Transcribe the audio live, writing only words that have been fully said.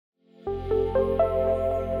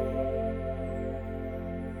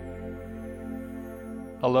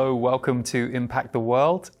Hello, welcome to Impact the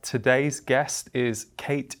World. Today's guest is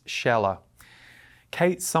Kate Scheller.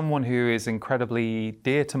 Kate's someone who is incredibly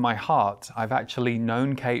dear to my heart. I've actually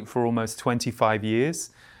known Kate for almost 25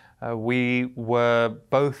 years. We were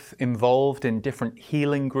both involved in different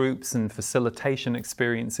healing groups and facilitation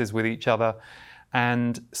experiences with each other.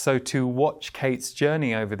 And so to watch Kate's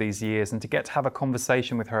journey over these years and to get to have a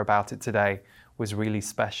conversation with her about it today was really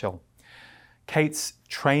special. Kate's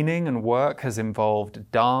training and work has involved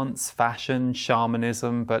dance, fashion,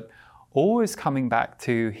 shamanism, but always coming back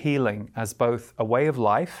to healing as both a way of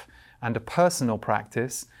life and a personal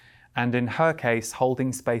practice, and in her case,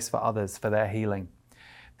 holding space for others for their healing.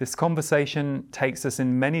 This conversation takes us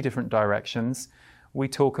in many different directions. We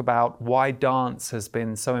talk about why dance has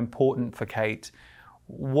been so important for Kate,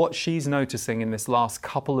 what she's noticing in this last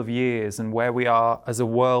couple of years and where we are as a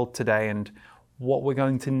world today, and what we're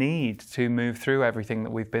going to need to move through everything that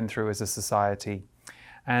we've been through as a society.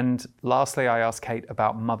 And lastly, I asked Kate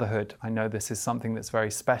about motherhood. I know this is something that's very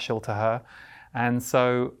special to her. And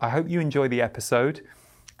so I hope you enjoy the episode.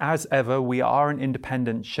 As ever, we are an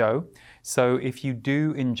independent show. So if you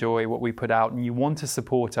do enjoy what we put out and you want to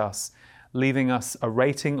support us, leaving us a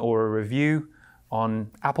rating or a review on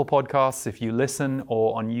Apple Podcasts if you listen,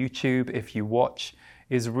 or on YouTube if you watch,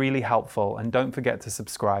 is really helpful. And don't forget to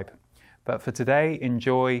subscribe. But for today,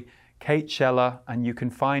 enjoy Kate Scheller, and you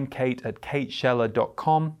can find Kate at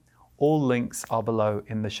katescheller.com. All links are below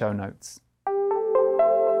in the show notes.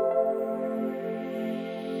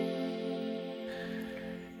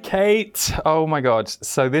 Kate, oh my God.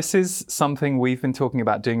 So this is something we've been talking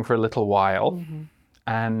about doing for a little while. Mm-hmm.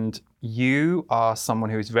 And you are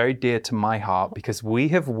someone who is very dear to my heart because we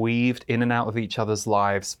have weaved in and out of each other's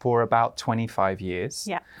lives for about 25 years.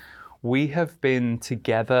 Yeah. We have been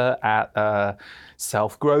together at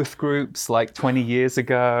self-growth groups like 20 years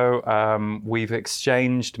ago. We've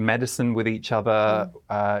exchanged medicine with each other,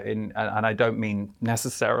 and I don't mean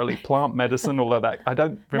necessarily plant medicine, although that I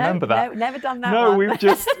don't remember that. No, never done that. No, one.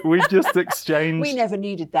 we've just exchanged. We never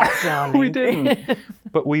needed that, darling. We didn't.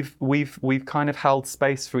 But we've kind of held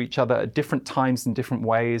space for each other at different times in different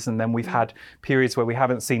ways, and then we've had periods where we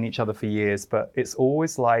haven't seen each other for years. But it's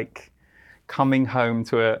always like coming home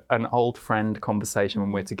to an old friend conversation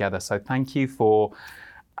when we're together. So thank you for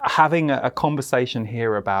having a conversation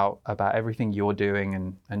here about everything you're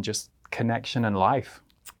doing and just connection and life.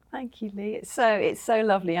 Thank you, Lee. It's so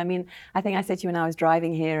lovely. I mean, I think I said to you when I was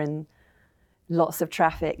driving here and lots of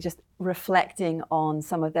traffic, just reflecting on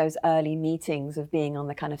some of those early meetings of being on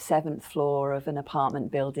the kind of 7th floor of an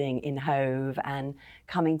apartment building in Hove and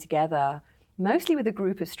coming together mostly with a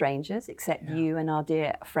group of strangers, except you and our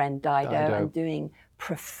dear friend Dido, and doing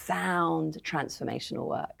profound transformational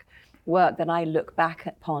work that I look back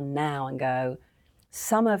upon now and go,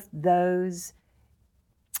 some of those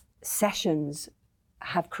sessions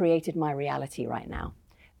have created my reality right now,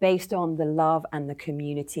 based on the love and the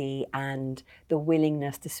community and the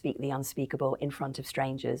willingness to speak the unspeakable in front of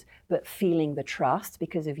strangers, but feeling the trust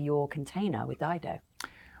because of your container with Dido.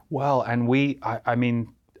 Well, and I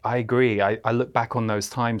mean, I agree. I look back on those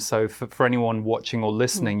times. So for anyone watching or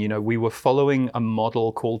listening, you know, we were following a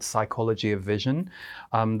model called Psychology of Vision.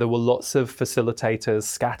 There were lots of facilitators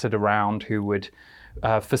scattered around who would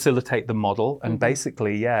facilitate the model. And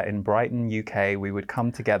basically, in Brighton, UK, we would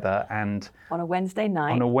come together and on a Wednesday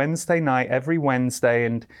night, every Wednesday.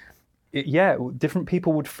 And different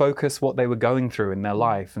people would focus what they were going through in their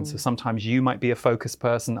life. And so sometimes you might be a focused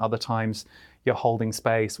person, other times you're holding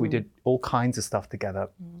space. We did all kinds of stuff together.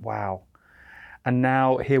 Wow. And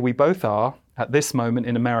now here we both are at this moment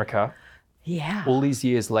in America. Yeah. All these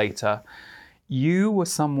years later. You were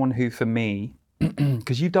someone who, for me,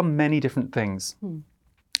 because you've done many different things,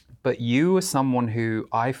 but you were someone who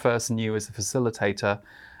I first knew as a facilitator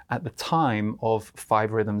at the time of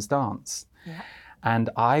 5 Rhythms Dance. Yeah.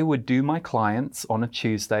 And I would do my clients on a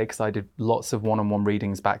Tuesday, because I did lots of one-on-one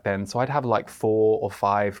readings back then. So I'd have like 4 or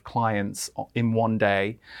 5 clients in one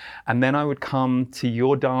day. And then I would come to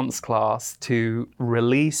your dance class to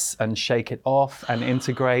release and shake it off and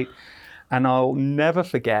integrate. And I'll never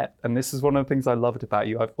forget, and this is one of the things I loved about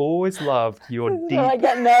you, I've always loved your deep... I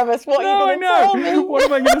get nervous. What are you going to tell me? What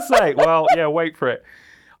am I going to say? Well, wait for it.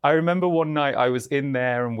 I remember one night I was in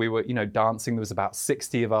there and we were, dancing. There was about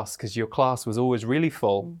 60 of us because your class was always really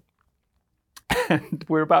full. And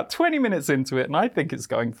we're about 20 minutes into it and I think it's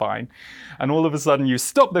going fine. And all of a sudden you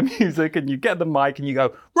stop the music and you get the mic and you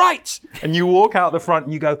go, right! And you walk out the front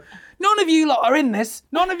and you go, none of you lot are in this.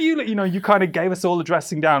 None of you, you kind of gave us all the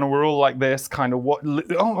dressing down and we're all like this, kind of what,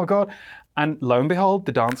 oh my God. And lo and behold,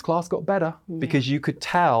 the dance class got better because you could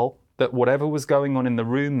tell that whatever was going on in the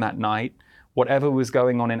room that night whatever was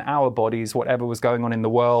going on in our bodies, whatever was going on in the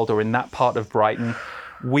world or in that part of Brighton,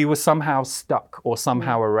 we were somehow stuck or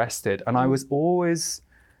somehow arrested. And I was always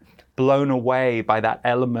blown away by that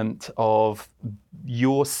element of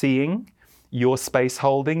your seeing, your space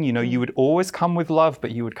holding. You know, you would always come with love,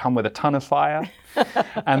 but you would come with a ton of fire.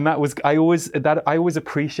 And I always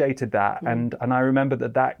appreciated that. And I remember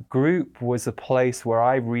that group was a place where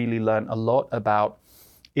I really learned a lot about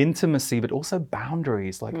intimacy, but also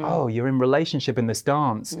boundaries. Like, oh, you're in relationship in this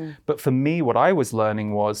dance. But for me, what I was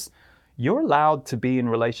learning was, you're allowed to be in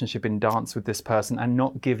relationship in dance with this person and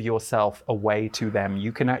not give yourself away to them.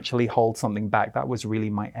 You can actually hold something back. That was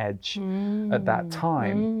really my edge at that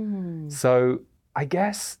time. So I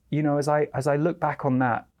guess, you know, as I look back on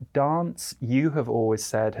that, dance, you have always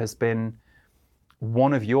said, has been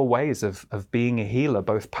one of your ways of being a healer,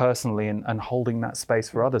 both personally and holding that space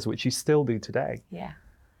for others, which you still do today. Yeah.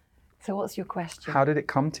 So what's your question? How did it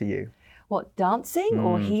come to you? What, dancing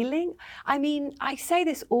or healing? I mean, I say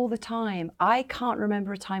this all the time. I can't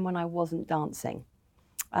remember a time when I wasn't dancing.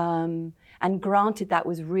 And granted, that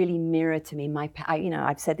was really mirrored to me.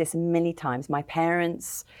 I've said this many times. My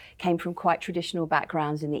parents came from quite traditional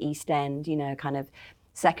backgrounds in the East End, you know, kind of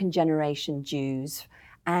second generation Jews.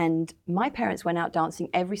 And my parents went out dancing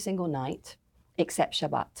every single night except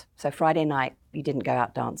Shabbat. So Friday night, you didn't go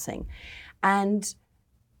out dancing. And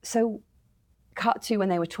so cut to when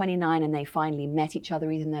they were 29 and they finally met each other,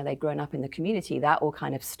 even though they'd grown up in the community, that all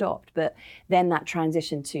kind of stopped. But then that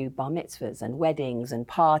transitioned to bar mitzvahs and weddings and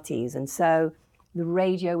parties. And so the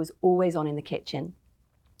radio was always on in the kitchen.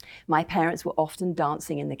 My parents were often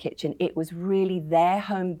dancing in the kitchen. It was really their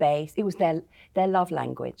home base. It was their love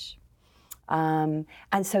language. And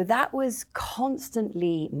so that was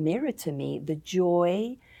constantly mirrored to me, the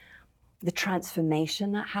joy, the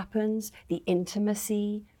transformation that happens, the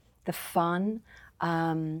intimacy, the fun.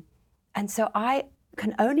 And so I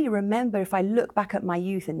can only remember, if I look back at my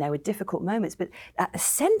youth, and there were difficult moments, but at the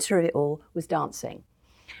center of it all was dancing.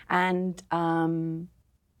 And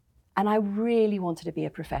I really wanted to be a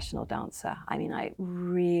professional dancer. I mean, I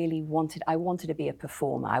wanted to be a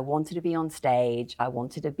performer. I wanted to be on stage. I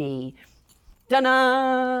wanted to be,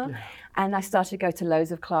 da-na! Yeah. And I started to go to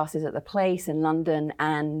loads of classes at the Place in London,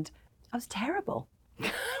 and I was terrible.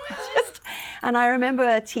 And I remember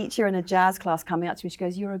a teacher in a jazz class coming up to me, she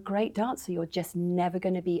goes, "You're a great dancer, you're just never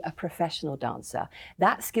going to be a professional dancer.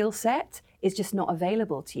 That skill set is just not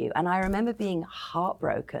available to you." And I remember being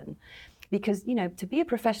heartbroken because, you know, to be a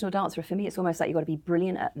professional dancer, for me, it's almost like you've got to be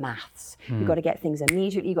brilliant at maths. You've got to get things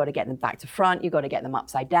immediately, you've got to get them back to front, you've got to get them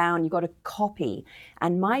upside down, you've got to copy.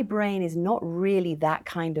 And my brain is not really that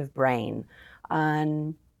kind of brain.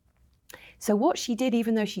 And so what she did,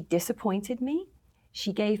 even though she disappointed me,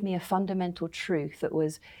 she gave me a fundamental truth that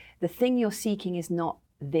was, the thing you're seeking is not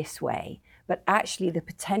this way, but actually the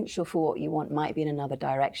potential for what you want might be in another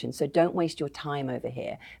direction. So don't waste your time over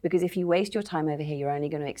here, because if you waste your time over here, you're only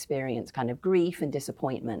going to experience kind of grief and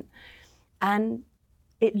disappointment. And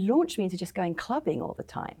it launched me into just going clubbing all the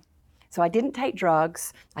time. So I didn't take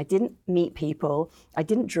drugs, I didn't meet people, I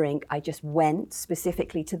didn't drink, I just went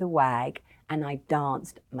specifically to the WAG and I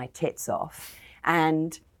danced my tits off.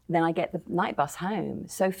 And then I get the night bus home.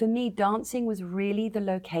 So for me, dancing was really the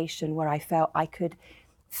location where I felt I could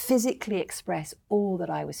physically express all that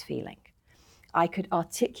I was feeling. I could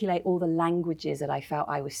articulate all the languages that I felt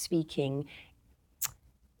I was speaking,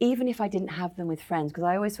 even if I didn't have them with friends, because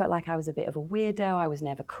I always felt like I was a bit of a weirdo. I was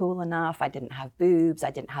never cool enough. I didn't have boobs.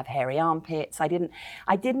 I didn't have hairy armpits. I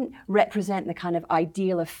didn't represent the kind of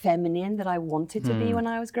ideal of feminine that I wanted to be when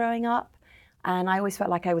I was growing up. And I always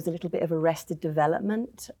felt like I was a little bit of arrested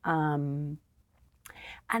development. And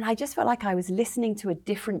I just felt like I was listening to a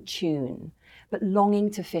different tune, but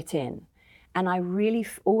longing to fit in. And I really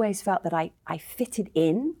always felt that I fitted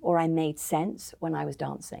in, or I made sense when I was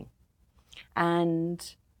dancing.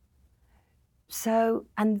 And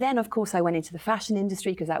then of course I went into the fashion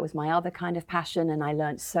industry because that was my other kind of passion, and I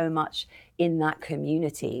learned so much in that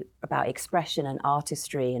community about expression and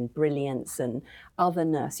artistry and brilliance and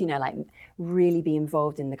otherness, you know, like really be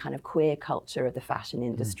involved in the kind of queer culture of the fashion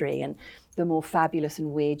industry. And the more fabulous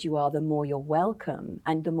and weird you are, the more you're welcome,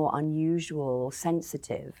 and the more unusual or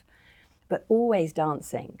sensitive, but always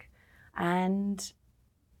dancing. And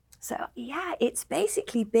so, yeah, it's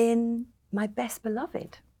basically been my best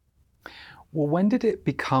beloved. Well, when did it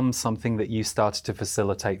become something that you started to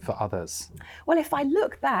facilitate for others? Well, if I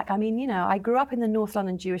look back, I mean, you know, I grew up in the North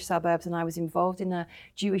London Jewish suburbs, and I was involved in a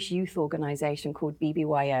Jewish youth organization called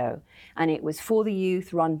BBYO. And it was for the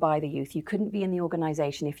youth, run by the youth. You couldn't be in the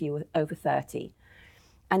organization if you were over 30.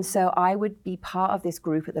 And so I would be part of this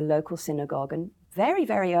group at the local synagogue and very,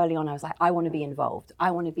 very early on, I was like, I want to be involved.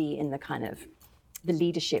 I want to be in the kind of the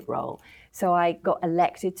leadership role. So I got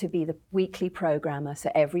elected to be the weekly programmer.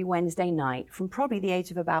 So every Wednesday night, from probably the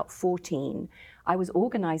age of about 14, I was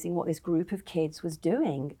organizing what this group of kids was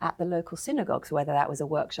doing at the local synagogue. So whether that was a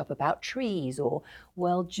workshop about trees or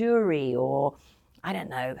world Jewry or, I don't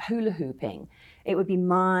know, hula hooping, it would be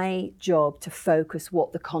my job to focus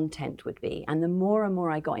what the content would be. And the more and more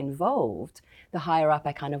I got involved, the higher up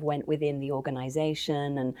I kind of went within the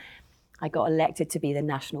organization, and I got elected to be the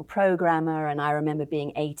national programmer. And I remember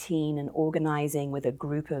being 18 and organizing with a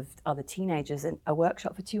group of other teenagers a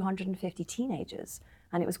workshop for 250 teenagers.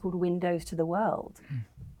 And it was called Windows to the World.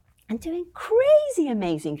 And doing crazy,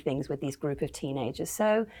 amazing things with these group of teenagers.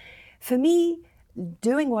 So for me,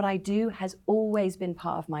 doing what I do has always been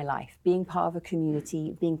part of my life. Being part of a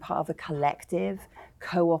community, being part of a collective,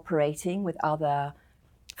 cooperating with other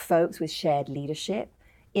folks with shared leadership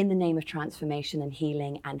in the name of transformation and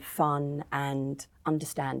healing and fun and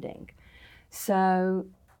understanding. So,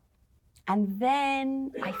 and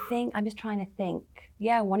then I think, I'm just trying to think,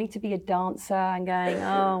 wanting to be a dancer and going,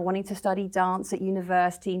 wanting to study dance at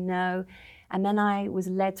university, no. And then I was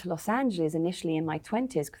led to Los Angeles initially in my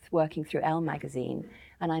 20s, working through Elle magazine.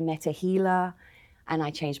 And I met a healer and I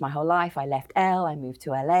changed my whole life. I left Elle, I moved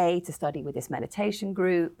to LA to study with this meditation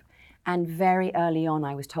group. And very early on,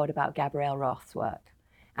 I was told about Gabrielle Roth's work.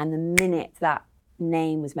 And the minute that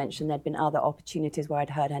name was mentioned, there'd been other opportunities where I'd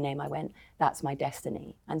heard her name, I went, that's my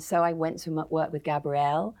destiny. And so I went to work with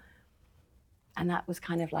Gabrielle. And that was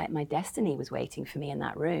kind of like my destiny was waiting for me in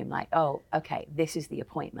that room. Like, oh, okay, this is the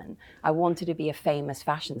appointment. I wanted to be a famous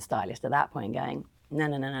fashion stylist at that point, going, no.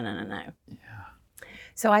 Yeah.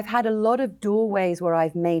 So I've had a lot of doorways where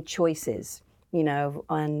I've made choices,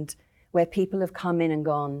 and where people have come in and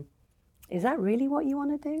gone, is that really what you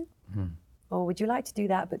want to do? Or would you like to do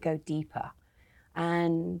that but go deeper?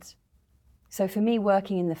 And so for me,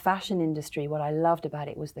 working in the fashion industry, what I loved about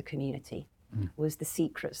it was the community. Was the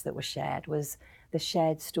secrets that were shared, was the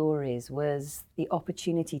shared stories, was the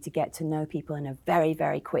opportunity to get to know people in a very,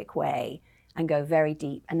 very quick way and go very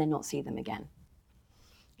deep and then not see them again.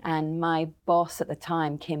 And my boss at the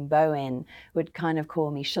time, Kim Bowen, would kind of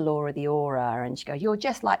call me Shalora the Aura, and she'd go, you're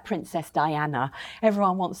just like Princess Diana.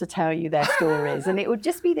 Everyone wants to tell you their stories. And it would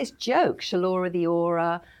just be this joke, Shalora the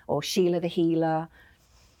Aura or Sheila the Healer.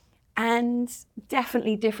 And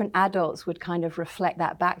definitely different adults would kind of reflect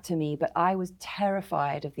that back to me, but I was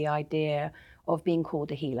terrified of the idea of being called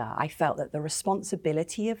a healer. I felt that the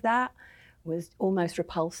responsibility of that was almost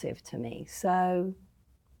repulsive to me. So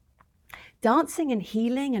dancing and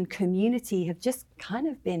healing and community have just kind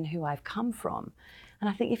of been who I've come from. And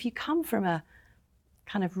I think if you come from a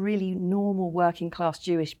kind of really normal working class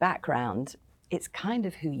Jewish background, it's kind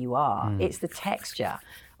of who you are. It's the texture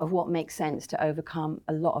of what makes sense to overcome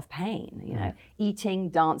a lot of pain. Eating,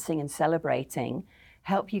 dancing, and celebrating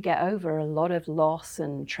help you get over a lot of loss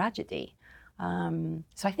and tragedy.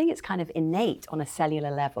 So I think it's kind of innate on a cellular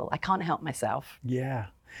level. I can't help myself. Yeah.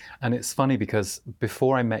 And it's funny because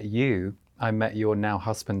before I met you, I met your now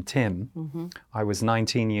husband, Tim. I was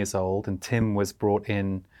 19 years old and Tim was brought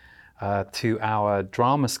in to our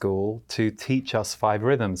drama school to teach us 5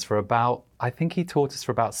 rhythms for about, I think he taught us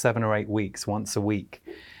for about 7 or 8 weeks, once a week.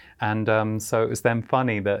 And so it was then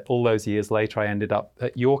funny that all those years later, I ended up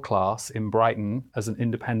at your class in Brighton as an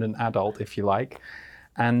independent adult, if you like.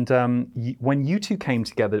 And when you two came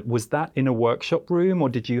together, was that in a workshop room or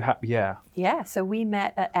did you have, Yeah, so we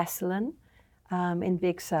met at Esalen in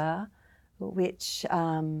Big Sur, which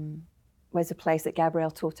was a place that Gabrielle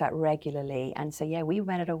taught at regularly. And so, we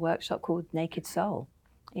met at a workshop called Naked Soul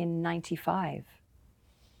in '95.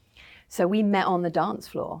 So we met on the dance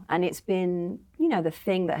floor, and it's been, the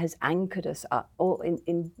thing that has anchored us up all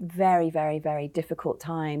in very, very, very difficult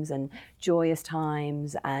times and joyous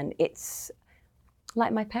times. And it's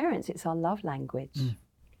like my parents, it's our love language.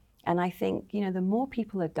 And I think, the more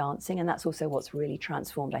people are dancing, and that's also what's really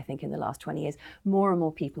transformed, I think, in the last 20 years, more and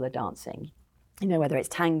more people are dancing. Whether it's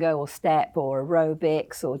tango or step or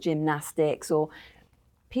aerobics or gymnastics, or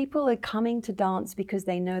people are coming to dance because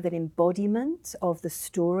they know that embodiment of the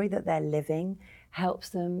story that they're living helps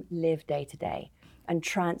them live day to day and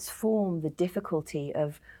transform the difficulty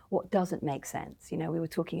of what doesn't make sense. We were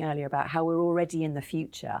talking earlier about how we're already in the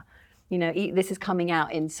future. This is coming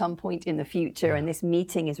out in some point in the future, and this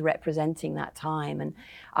meeting is representing that time. And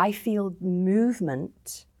I feel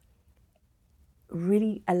movement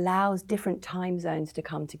really allows different time zones to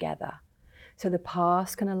come together. So the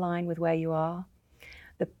past can align with where you are.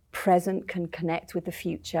 The present can connect with the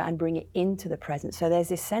future and bring it into the present. So there's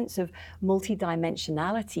this sense of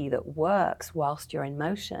multidimensionality that works whilst you're in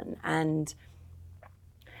motion. And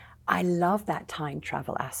I love that time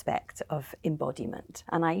travel aspect of embodiment.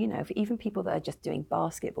 And for even people that are just doing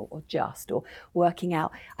basketball or working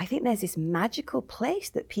out, I think there's this magical place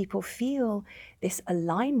that people feel this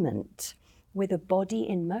alignment with a body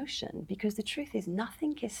in motion, because the truth is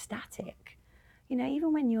nothing is static.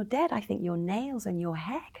 Even when you're dead, I think your nails and your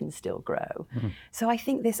hair can still grow. Mm-hmm. So I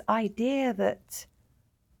think this idea that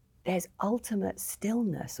there's ultimate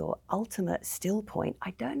stillness or ultimate still point,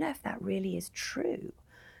 I don't know if that really is true.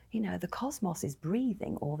 The cosmos is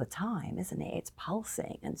breathing all the time, isn't it? It's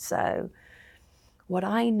pulsing. And so what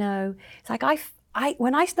I know, it's like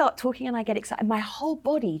when I start talking and I get excited, my whole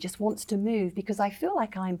body just wants to move, because I feel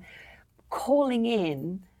like I'm calling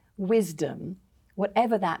in wisdom,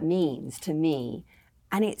 whatever that means to me.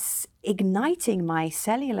 And it's igniting my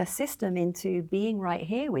cellular system into being right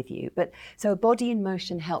here with you. So a body in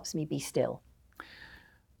motion helps me be still.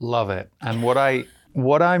 Love it. And what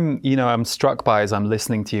I'm struck by as I'm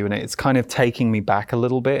listening to you, and it's kind of taking me back a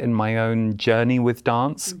little bit in my own journey with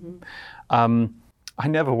dance. Mm-hmm. I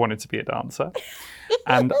never wanted to be a dancer.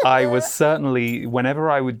 And I was certainly, whenever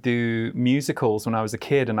I would do musicals when I was a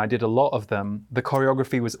kid, and I did a lot of them, the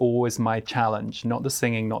choreography was always my challenge. Not the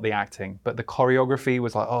singing, not the acting, but the choreography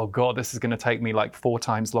was like, oh God, this is going to take me like 4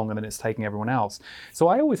 times longer than it's taking everyone else. So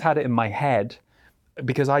I always had it in my head,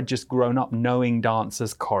 because I'd just grown up knowing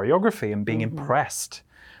dancers' choreography and being mm-hmm. impressed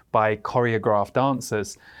by choreographed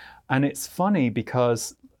dancers. And it's funny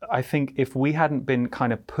because I think if we hadn't been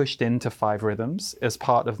kind of pushed into 5 rhythms as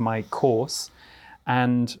part of my course,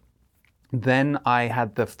 and then I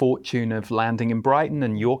had the fortune of landing in Brighton,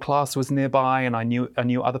 and your class was nearby, and I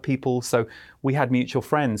knew other people, so we had mutual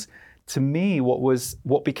friends. To me,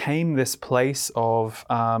 what became this place of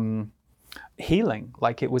healing,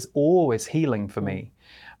 like it was always healing for me.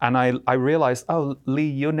 And I realized, oh, Lee,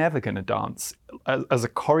 you're never going to dance as a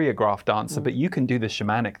choreographed dancer, but you can do the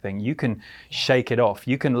shamanic thing. You can shake it off.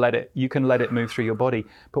 You can let it move through your body.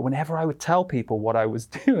 But whenever I would tell people what I was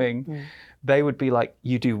doing, they would be like,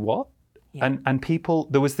 you do what? Yeah. And people,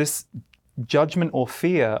 there was this judgment or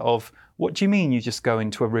fear of, what do you mean you just go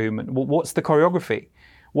into a room and what's the choreography?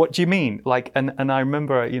 What do you mean? And I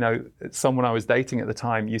remember, someone I was dating at the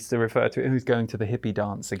time used to refer to it, who's going to the hippie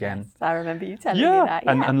dance again. Yes, I remember you telling me that.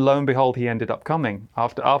 Yeah. And lo and behold, he ended up coming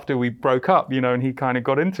after we broke up, and he kind of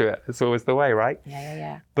got into it. It's always the way, right?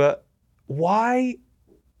 Yeah. But where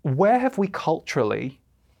have we culturally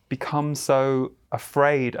become so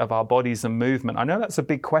afraid of our bodies and movement? I know that's a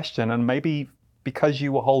big question, and maybe because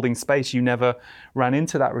you were holding space, you never ran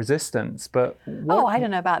into that resistance. But I don't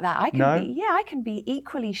know about that. I can be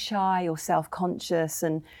equally shy or self-conscious,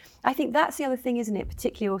 and I think that's the other thing, isn't it?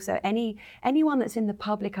 Particularly also anyone that's in the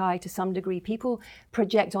public eye to some degree, people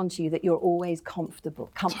project onto you that you're always comfortable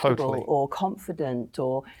Totally. Or confident,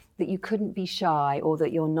 or that you couldn't be shy, or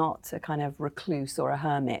that you're not a kind of recluse or a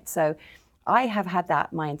hermit. So I have had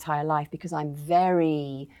that my entire life, because I'm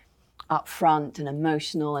very upfront and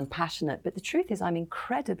emotional and passionate. But the truth is I'm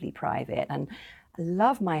incredibly private, and I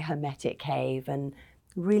love my hermetic cave and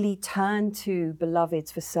really turn to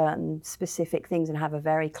beloveds for certain specific things and have a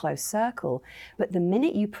very close circle. But the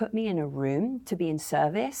minute you put me in a room to be in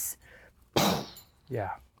service, yeah,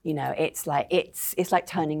 it's like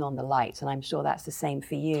turning on the lights, and I'm sure that's the same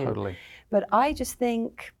for you. Totally. But I just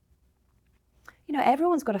think,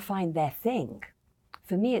 everyone's got to find their thing.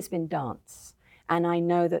 For me, it's been dance. And I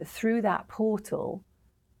know that through that portal,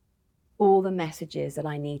 all the messages that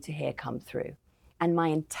I need to hear come through. And my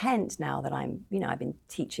intent now that I've been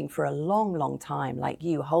teaching for a long, long time, like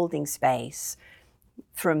you, holding space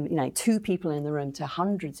from, 2 people in the room to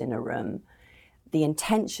hundreds in a room, the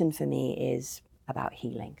intention for me is about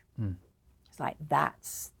healing. It's like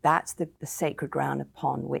that's the sacred ground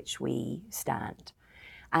upon which we stand.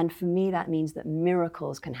 And for me, that means that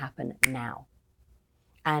miracles can happen now.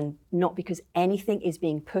 And not because anything is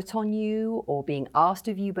being put on you or being asked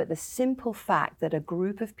of you, but the simple fact that a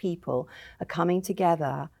group of people are coming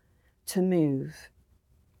together to move,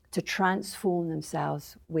 to transform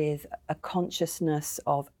themselves with a consciousness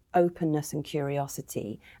of openness and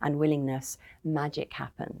curiosity and willingness, magic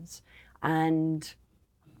happens. And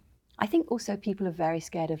I think also people are very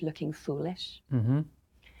scared of looking foolish. Mm-hmm.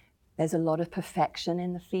 There's a lot of perfection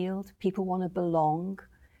in the field. People want to belong.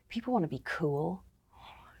 People want to be cool.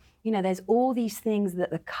 There's all these things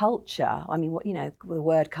that the culture, the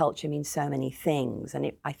word culture means so many things.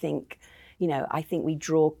 And I think we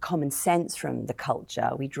draw common sense from the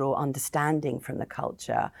culture. We draw understanding from the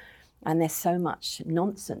culture. And there's so much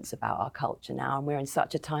nonsense about our culture now. And we're in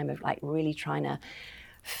such a time of really trying to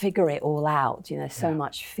figure it all out. There's so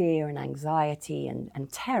much fear and anxiety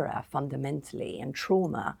and terror fundamentally, and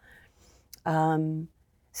trauma.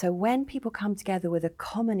 So when people come together with a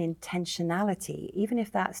common intentionality, even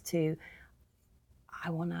if that's to, I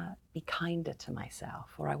want to be kinder to myself,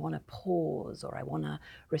 or I want to pause, or I want to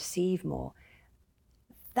receive more,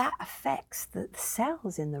 that affects the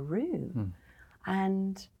cells in the room.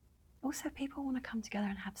 And also people want to come together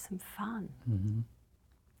and have some fun. I mean,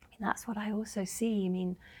 that's what I also see. I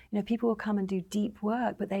mean, people will come and do deep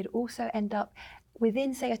work, but they'd also end up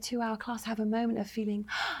within, say, a 2-hour class, have a moment of feeling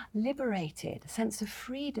liberated, a sense of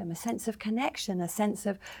freedom, a sense of connection, a sense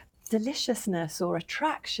of deliciousness or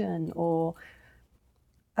attraction, or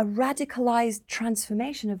a radicalized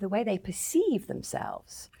transformation of the way they perceive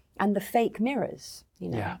themselves and the fake mirrors,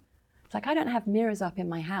 Yeah. It's like, I don't have mirrors up in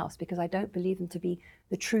my house because I don't believe them to be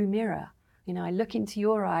the true mirror. I look into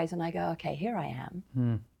your eyes and I go, okay, here I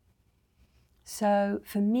am. So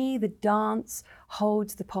for me, the dance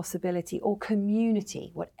holds the possibility, or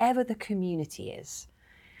community, whatever the community is,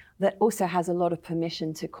 that also has a lot of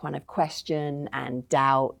permission to kind of question and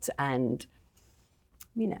doubt and,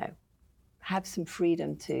 have some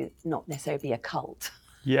freedom to not necessarily be a cult.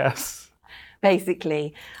 Yes.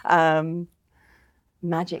 Basically,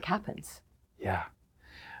 magic happens. Yeah.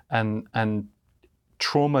 And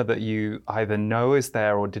trauma that you either know is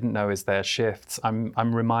there or didn't know is there shifts.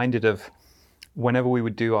 I'm reminded of whenever we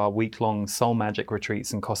would do our week-long soul magic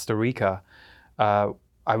retreats in Costa Rica,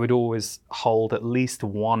 I would always hold at least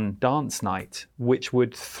one dance night, which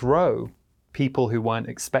would throw people who weren't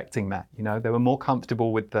expecting that. They were more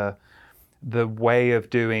comfortable with the way of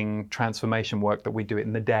doing transformation work that we do it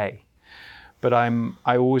in the day. But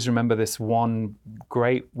I always remember this one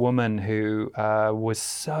great woman who was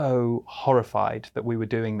so horrified that we were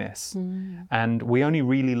doing this. And we only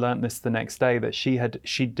really learned this the next day, that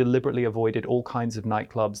she deliberately avoided all kinds of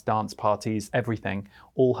nightclubs, dance parties, everything,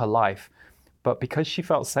 all her life. But because she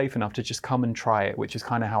felt safe enough to just come and try it, which is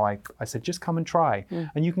kind of how I said, just come and try.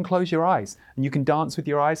 And you can close your eyes and you can dance with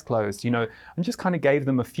your eyes closed, and just kind of gave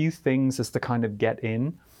them a few things as to kind of get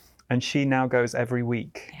in. And she now goes every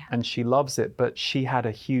week and she loves it, but she had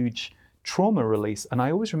a huge trauma release. And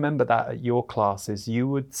I always remember that at your classes, you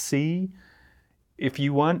would see, if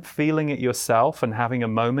you weren't feeling it yourself and having a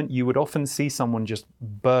moment, you would often see someone just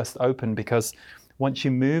burst open, because once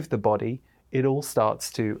you move the body, it all starts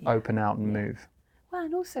to open out and move. Well,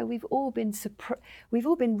 and also it's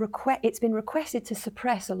been requested to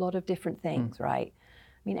suppress a lot of different things, right?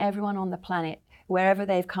 I mean, everyone on the planet, wherever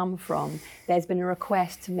they've come from, there's been a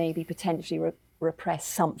request to maybe potentially repress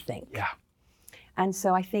something. Yeah. And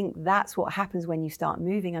so I think that's what happens when you start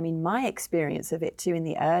moving. I mean, my experience of it too in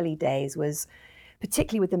the early days was,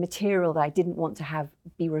 particularly with the material that I didn't want to have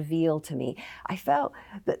be revealed to me, I felt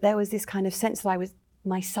that there was this kind of sense that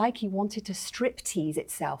my psyche wanted to striptease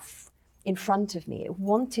itself in front of me. It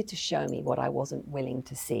wanted to show me what I wasn't willing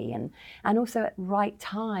to see, and also at right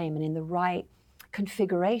time and in the right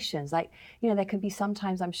configurations. Like, there can be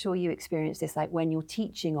sometimes, I'm sure you experience this, like when you're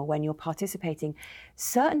teaching or when you're participating,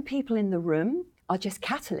 certain people in the room are just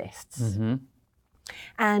catalysts.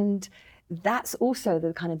 And that's also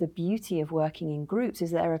the kind of the beauty of working in groups, is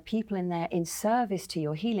there are people in there in service to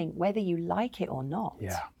your healing, whether you like it or not.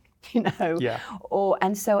 Yeah. Yeah. Or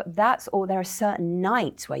there are certain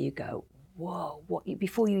nights where you go, whoa,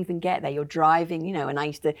 before you even get there, you're driving, and I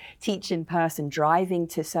used to teach in person, driving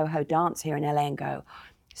to Soho Dance here in LA, and go,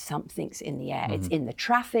 something's in the air. It's in the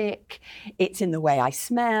traffic, it's in the way I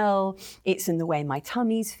smell, it's in the way my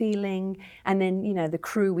tummy's feeling. And then, the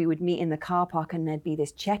crew, we would meet in the car park and there'd be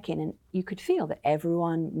this check-in, and you could feel that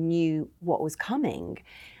everyone knew what was coming,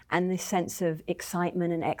 and this sense of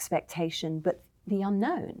excitement and expectation, but the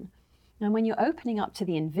unknown. And when you're opening up to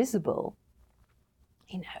the invisible,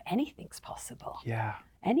 anything's possible. Yeah.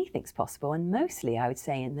 Anything's possible. And mostly, I would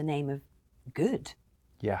say, in the name of good.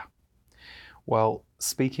 Yeah. Well,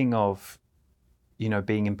 speaking of,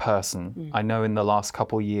 being in person, I know in the last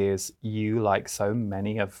couple of years, you, like so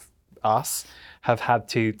many of us, have had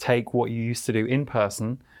to take what you used to do in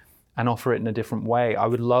person and offer it in a different way. I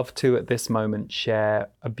would love to, at this moment, share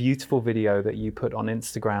a beautiful video that you put on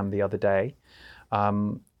Instagram the other day.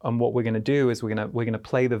 And what we're going to do is we're going to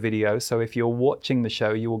play the video. So if you're watching the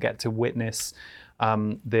show, you will get to witness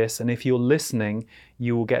this, and if you're listening,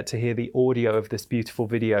 you will get to hear the audio of this beautiful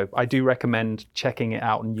video. I do recommend checking it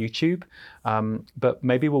out on YouTube, but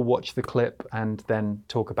maybe we'll watch the clip and then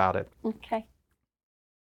talk about it. Okay.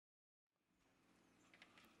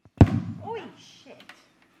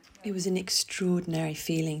 It was an extraordinary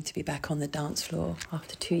feeling to be back on the dance floor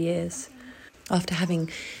after 2 years, after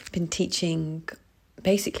having been teaching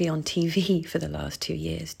basically on TV for the last 2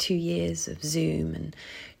 years, 2 years of Zoom and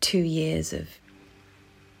 2 years of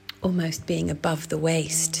almost being above the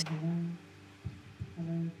waist.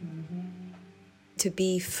 to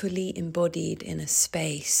be fully embodied in a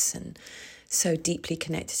space and so deeply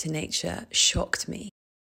connected to nature shocked me.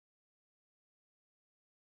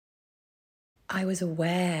 I was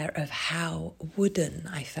aware of how wooden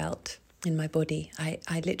I felt in my body.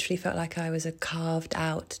 I literally felt like I was a carved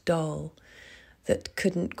out doll that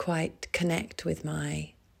couldn't quite connect with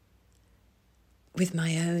my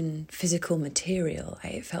own physical material.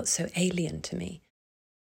 It felt so alien to me.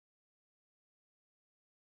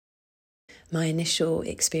 My initial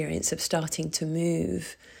experience of starting to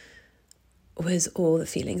move was all the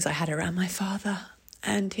feelings I had around my father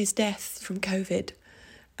and his death from COVID.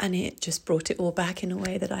 And it just brought it all back in a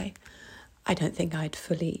way that I don't think I'd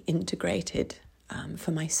fully integrated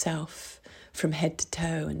for myself, from head to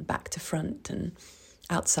toe and back to front and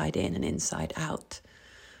outside in and inside out.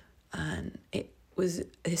 And it was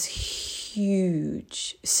this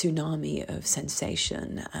huge tsunami of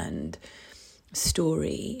sensation and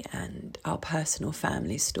story, and our personal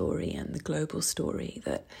family story and the global story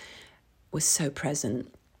that was so present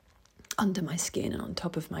under my skin and on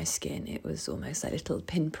top of my skin. It was almost like little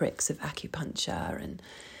pinpricks of acupuncture and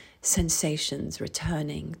sensations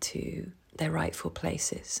returning to their rightful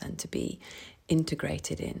places and to be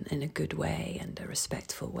integrated in a good way and a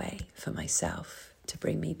respectful way for myself, to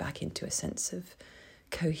bring me back into a sense of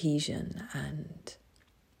cohesion and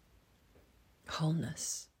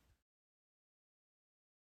wholeness.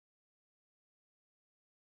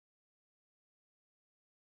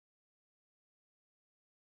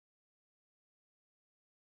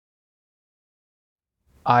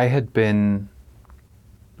 I had been,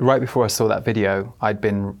 right before I saw that video, I'd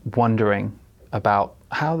been wondering about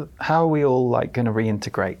how are we all like going to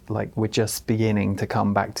reintegrate? Like, we're just beginning to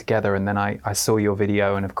come back together. And then I saw your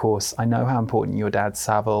video, and of course I know how important your dad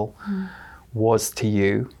Savile was to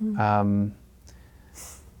you. And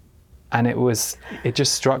it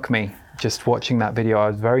just struck me, just watching that video. I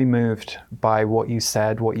was very moved by what you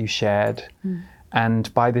said, what you shared,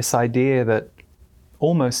 and by this idea that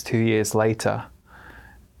almost 2 years later,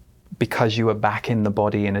 because you were back in the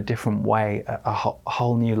body in a different way, a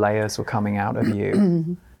whole new layers were coming out of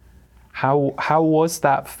you. How was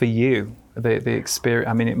that for you, the experience?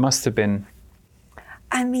 I mean, it must have been...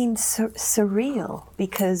 I mean, surreal,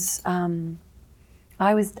 because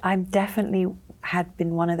I definitely had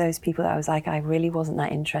been one of those people that I was like, I really wasn't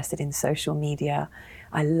that interested in social media.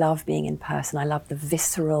 I love being in person. I love the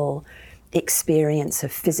visceral experience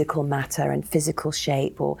of physical matter and physical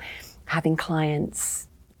shape, or having clients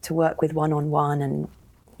to work with one-on-one and,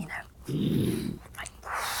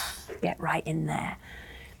 get right in there.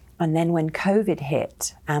 And then when COVID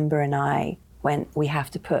hit, Amber and I went, we have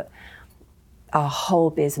to put our whole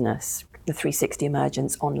business, the 360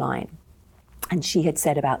 Emergence, online. And she had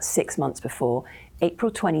said about 6 months before, April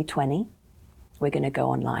 2020, we're going to go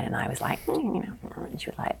online. And I was like, and she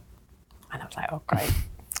was like, and I was like, oh, great.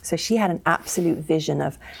 So she had an absolute vision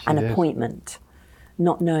of an appointment,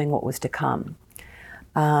 not knowing what was to come.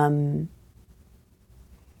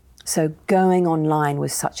 So going online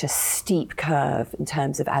was such a steep curve in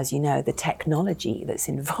terms of, as you know, the technology that's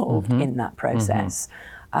involved in that process,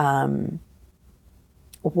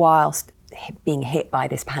 whilst being hit by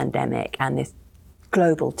this pandemic and this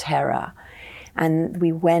global terror. And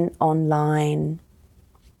we went online,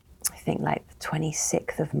 I think like the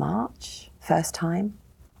 26th of March, first time.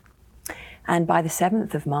 And by the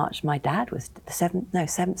 7th of March, my dad was,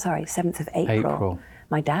 7th of April.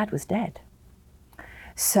 My dad was dead.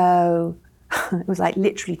 So it was like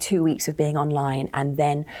literally 2 weeks of being online and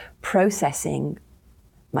then processing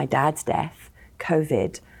my dad's death,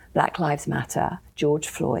 COVID, Black Lives Matter, George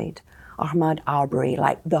Floyd, Ahmaud Arbery,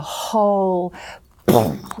 like the whole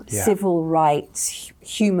civil rights,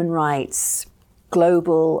 human rights,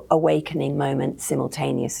 global awakening moment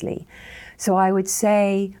simultaneously. So I would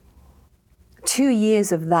say 2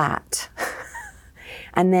 years of that.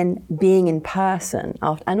 And then being in person,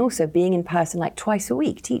 and also being in person like twice a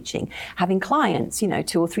week, teaching, having clients,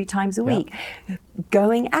 2 or 3 times a week,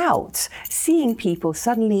 going out, seeing people,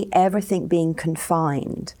 suddenly everything being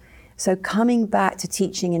confined. So coming back to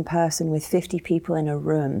teaching in person with 50 people in a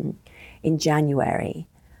room in January,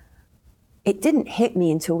 it didn't hit me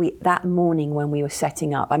until that morning when we were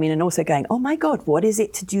setting up. I mean, and also going, oh my God, what is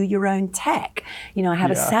it to do your own tech? I have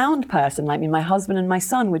a sound person, like my husband and my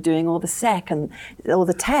son were doing all the tech,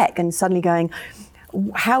 and suddenly going,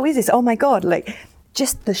 how is this? Oh my God, like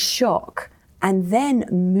just the shock. And then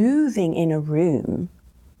moving in a room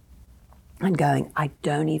and going, I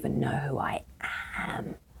don't even know who I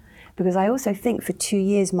am. Because I also think for 2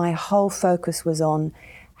 years, my whole focus was on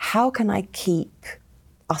how can I keep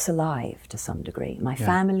us alive to some degree, my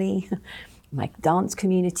family, my dance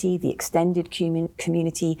community, the extended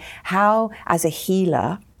community. How, as a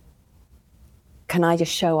healer, can I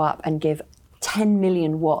just show up and give 10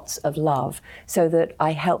 million watts of love so that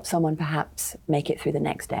I help someone perhaps make it through the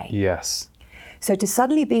next day? Yes. So to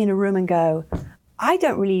suddenly be in a room and go, I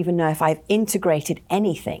don't really even know if I've integrated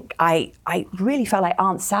anything. I really felt like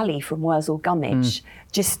Aunt Sally from Wurzel Gummidge.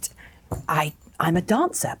 Just, I'm a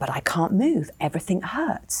dancer, but I can't move. Everything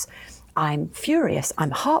hurts. I'm furious.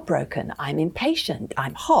 I'm heartbroken. I'm impatient.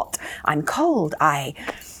 I'm hot. I'm cold. I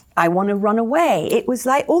want to run away. It was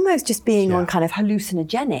like almost just being on kind of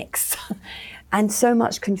hallucinogenics and so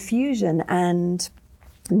much confusion. And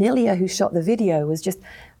Nilia, who shot the video, was just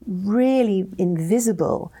really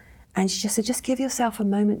invisible. And she just said, just give yourself a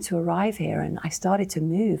moment to arrive here. And I started to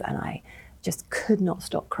move and I just could not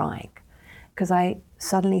stop crying because I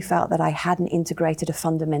suddenly felt that I hadn't integrated a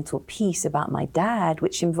fundamental piece about my dad,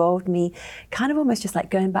 which involved me kind of almost just like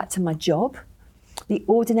going back to my job, the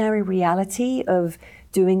ordinary reality of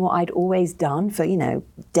doing what I'd always done for,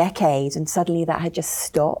 decades, and suddenly that had just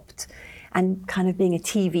stopped, and kind of being a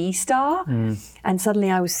TV star. And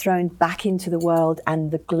suddenly I was thrown back into the world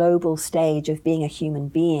and the global stage of being a human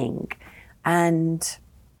being. And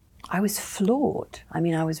I was flawed. I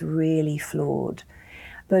mean, I was really flawed.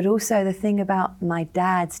 But also the thing about my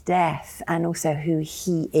dad's death and also who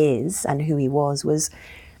he is and who he was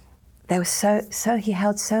there was so he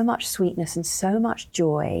held so much sweetness and so much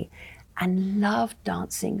joy and loved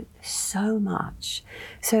dancing so much.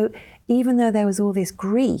 So even though there was all this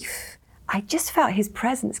grief, I just felt his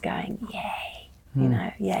presence going, yay,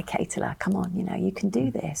 yeah, Keitula, come on, you can do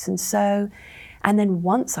this. And then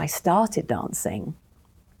once I started dancing,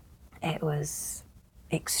 it was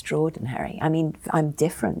extraordinary. I mean, I'm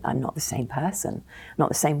different. I'm not the same person, not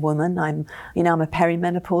the same woman. I'm a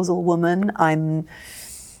perimenopausal woman.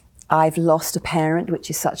 I've lost a parent, which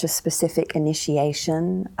is such a specific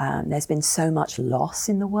initiation. There's been so much loss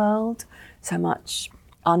in the world, so much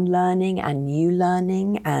unlearning and new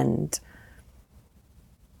learning. And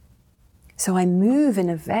so I move in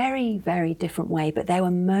a very, very different way. But there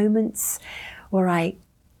were moments where I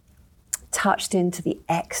touched into the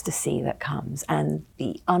ecstasy that comes and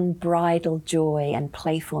the unbridled joy and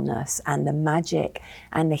playfulness and the magic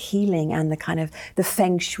and the healing and the kind of the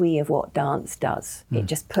feng shui of what dance does. It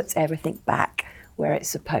just puts everything back where it's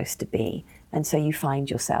supposed to be. And so you find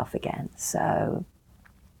yourself again.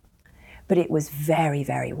 But it was very,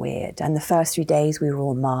 very weird. And the first 3 days we were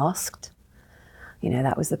all masked.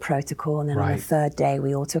 That was the protocol. And then on the third day,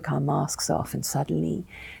 we all took our masks off and suddenly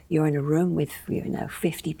you're in a room with,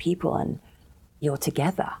 50 people and you're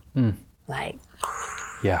together. Like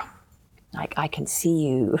I can see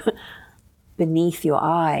you beneath your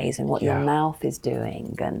eyes and what your mouth is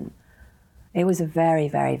doing. And it was a very,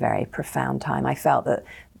 very, very profound time. I felt that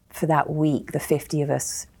for that week, the 50 of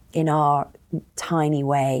us in our tiny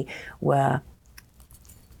way were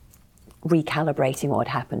recalibrating what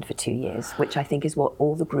had happened for 2 years, which I think is what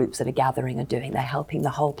all the groups that are gathering are doing. They're helping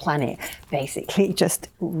the whole planet basically just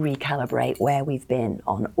recalibrate where we've been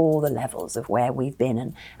on all the levels of where we've been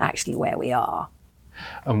and actually where we are.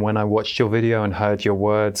 And when I watched your video and heard your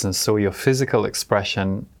words and saw your physical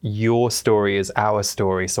expression, your story is our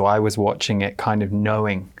story. So I was watching it kind of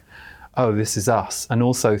knowing, oh, this is us. And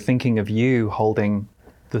also thinking of you holding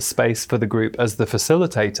the space for the group as the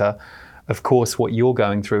facilitator. Of course, what you're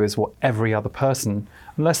going through is what every other person,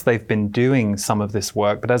 unless they've been doing some of this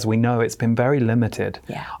work, but as we know, it's been very limited.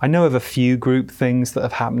 Yeah. I know of a few group things that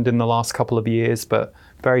have happened in the last couple of years, but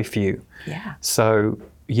very few. Yeah. So,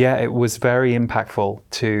 it was very impactful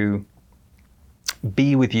to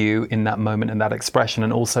be with you in that moment and that expression,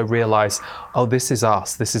 and also realize, oh, this is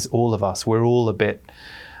us. This is all of us. We're all a bit...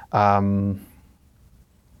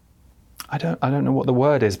 I don't know what the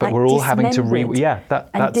word is, but like we're all having to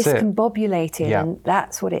that's discombobulated, it. And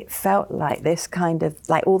that's what it felt like. This kind of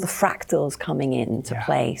like all the fractals coming into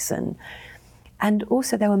place, and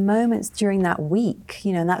also there were moments during that week,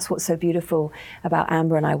 and that's what's so beautiful about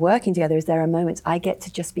Amber and I working together is there are moments I get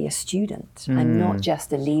to just be a student. I'm not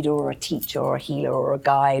just a leader or a teacher or a healer or a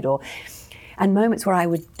guide and moments where I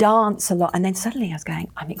would dance a lot, and then suddenly I was going,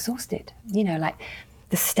 I'm exhausted, like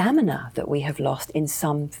the stamina that we have lost in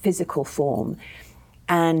some physical form,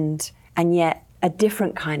 and yet a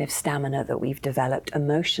different kind of stamina that we've developed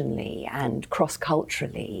emotionally and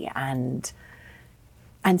cross-culturally, and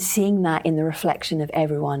seeing that in the reflection of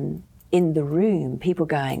everyone in the room, people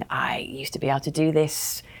going, I used to be able to do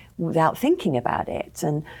this without thinking about it.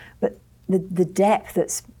 But the depth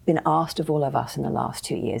that's been asked of all of us in the last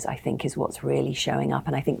 2 years, I think, is what's really showing up.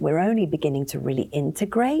 And I think we're only beginning to really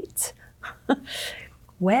integrate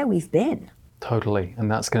where we've been. Totally. And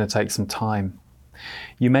that's going to take some time.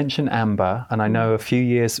 You mentioned Amber, and I know a few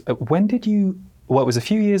years, when did you, well, it was a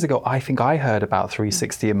few years ago, I think I heard about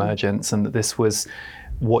 360 Emergence, and that this was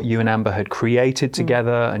what you and Amber had created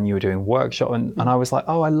together, and you were doing workshop, and I was like,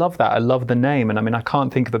 oh, I love that. I love the name. And I mean, I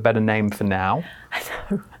can't think of a better name for now. I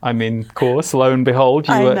know. I mean, of course, lo and behold,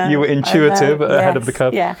 you were intuitive, ahead of the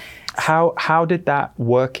curve. Yeah. How did that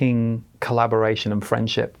working collaboration and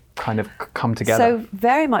friendship kind of come together? So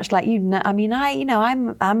very much like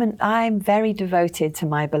I'm very devoted to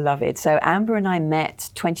my beloved. So Amber and I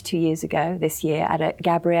met 22 years ago this year at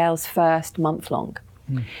Gabrielle's first month-long.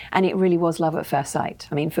 And it really was love at first sight,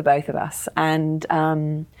 I mean, for both of us. And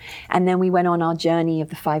then we went on our journey of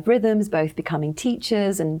the 5 rhythms, both becoming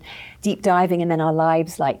teachers and deep diving. And then our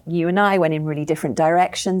lives, like you and I, went in really different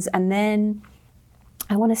directions. And then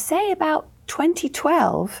I want to say about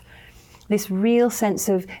 2012, this real sense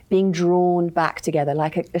of being drawn back together,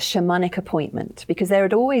 like a shamanic appointment, because there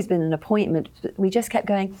had always been an appointment, but we just kept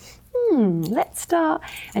going, let's start.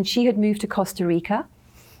 And she had moved to Costa Rica.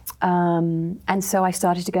 And so I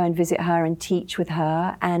started to go and visit her and teach with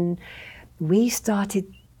her, and we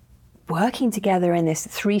started working together in this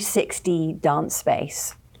 360 dance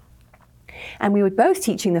space. And we were both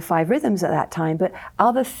teaching the 5 rhythms at that time, but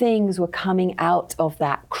other things were coming out of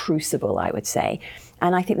that crucible, I would say.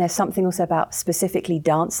 And I think there's something also about specifically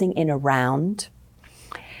dancing in a round.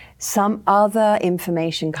 Some other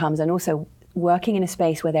information comes, and also working in a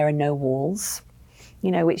space where there are no walls,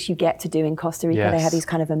 which you get to do in Costa Rica. Yes. They have these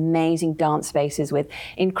kind of amazing dance spaces with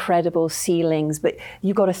incredible ceilings, but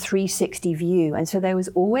you've got a 360 view. And so there was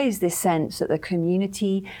always this sense that the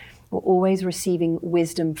community were always receiving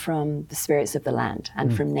wisdom from the spirits of the land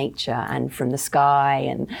and from nature and from the sky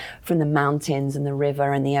and from the mountains and the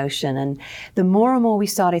river and the ocean. And the more and more we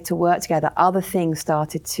started to work together, other things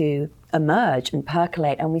started to emerge and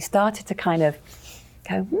percolate, and we started to kind of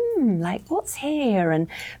go, like, what's here?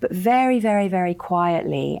 But very, very, very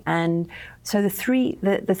quietly. And so the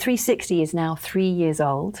 360 is now 3 years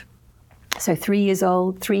old. So 3 years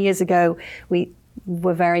old, 3 years ago, we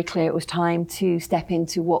were very clear it was time to step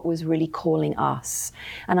into what was really calling us.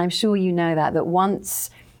 And I'm sure you know that once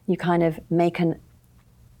you kind of make an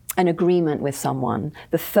agreement with someone,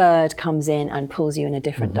 the third comes in and pulls you in a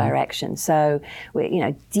different direction. So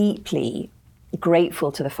we're, deeply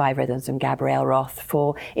grateful to the 5 Rhythms and Gabrielle Roth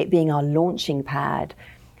for it being our launching pad.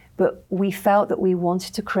 But we felt that we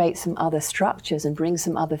wanted to create some other structures and bring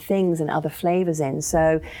some other things and other flavors in.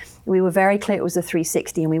 So we were very clear it was a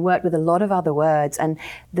 360, and we worked with a lot of other words, and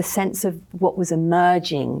the sense of what was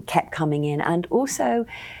emerging kept coming in. And also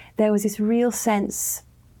there was this real sense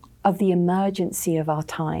of the emergency of our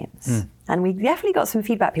times. And we definitely got some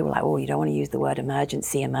feedback. People were like, oh, you don't want to use the word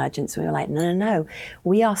emergency. We were like, no.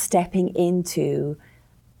 We are stepping into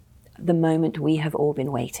the moment we have all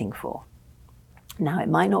been waiting for. Now, it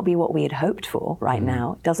might not be what we had hoped for right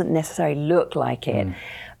now. It doesn't necessarily look like it.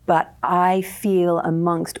 But I feel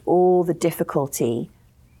amongst all the difficulty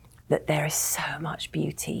that there is so much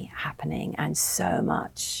beauty happening and so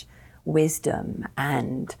much wisdom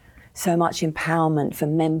and so much empowerment for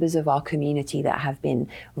members of our community that have been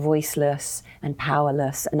voiceless and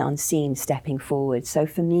powerless and unseen stepping forward. So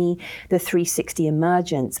for me, the 360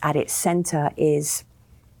 Emergence at its center is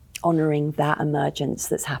honoring that emergence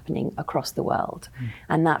that's happening across the world.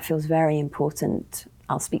 And that feels very important.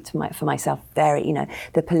 I'll speak for myself very,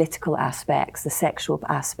 the political aspects, the sexual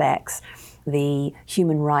aspects, the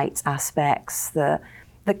human rights aspects, the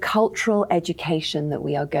cultural education that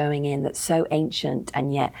we are going in that's so ancient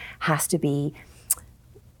and yet has to be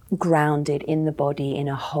grounded in the body in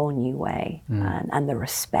a whole new way, and the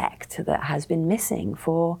respect that has been missing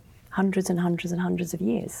for hundreds and hundreds and hundreds of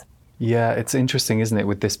years. Yeah, it's interesting, isn't it,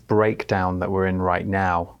 with this breakdown that we're in right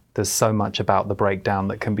now. There's so much about the breakdown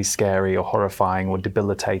that can be scary or horrifying or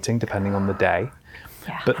debilitating, depending on the day.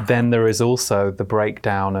 Yeah. But then there is also the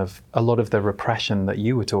breakdown of a lot of the repression that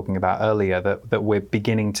you were talking about earlier, that we're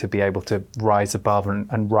beginning to be able to rise above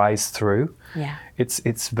and rise through. Yeah.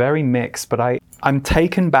 It's very mixed, but I'm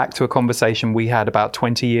taken back to a conversation we had about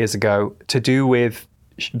 20 years ago to do with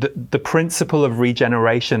the principle of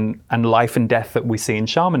regeneration and life and death that we see in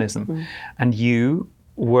shamanism. And you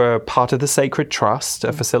were part of the Sacred Trust, a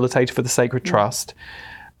facilitator for the Sacred Trust.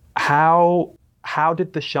 How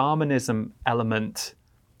did the shamanism element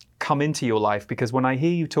come into your life? Because when I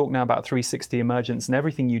hear you talk now about 360 Emergence and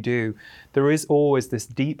everything you do, there is always this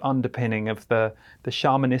deep underpinning of the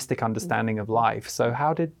shamanistic understanding of life. So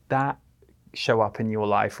how did that show up in your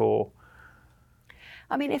life? Or,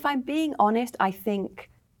 I mean, if I'm being honest, I think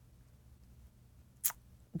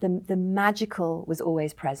the magical was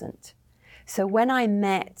always present. So when I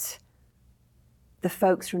met the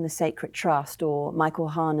folks from the Sacred Trust, or Michael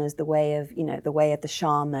Harner's The Way of the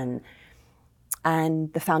Shaman,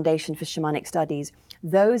 and the Foundation for Shamanic Studies,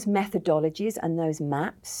 those methodologies and those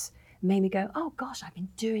maps made me go, oh gosh, I've been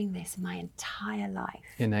doing this my entire life.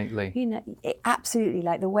 Innately. Absolutely.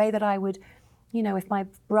 Like the way that I would, if my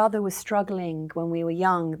brother was struggling when we were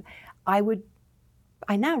young, I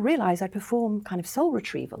now realize I'd perform kind of soul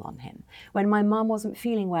retrieval on him. When my mum wasn't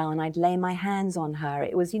feeling well and I'd lay my hands on her,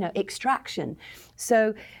 it was, extraction.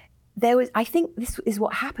 So I think this is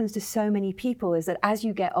what happens to so many people, is that as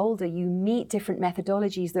you get older, you meet different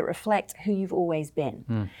methodologies that reflect who you've always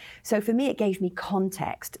been. So for me, it gave me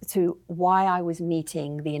context to why I was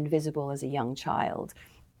meeting the invisible as a young child.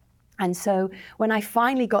 And so when I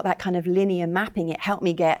finally got that kind of linear mapping, it helped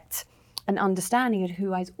me get an understanding of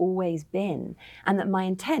who I've always been, and that my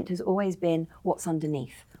intent has always been what's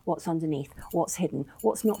underneath, what's hidden,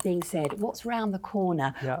 what's not being said, what's round the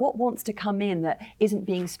corner, what wants to come in that isn't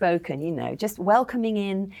being spoken, just welcoming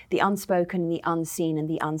in the unspoken, the unseen, and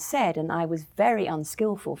the unsaid. And I was very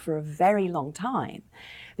unskillful for a very long time,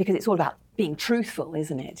 because it's all about being truthful,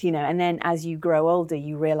 isn't it? And then as you grow older,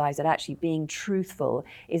 you realize that actually being truthful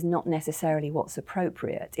is not necessarily what's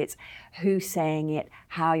appropriate. It's who's saying it,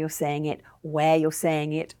 how you're saying it, where you're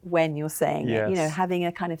saying it, when you're saying it, having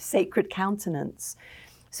a kind of sacred countenance.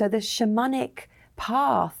 So the shamanic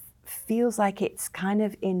path feels like it's kind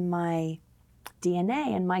of in my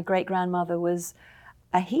DNA, and my great-grandmother was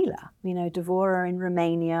a healer. Dvora in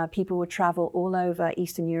Romania, people would travel all over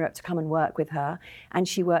Eastern Europe to come and work with her, and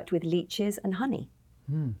she worked with leeches and honey.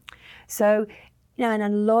 So, and a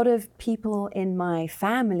lot of people in my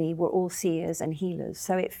family were all seers and healers.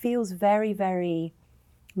 So it feels very, very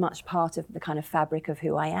much part of the kind of fabric of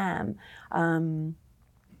who I am. And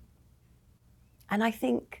I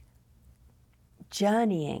think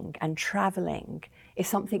journeying and traveling is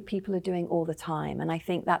something people are doing all the time. And I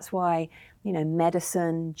think that's why,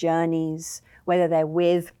 medicine, journeys, whether they're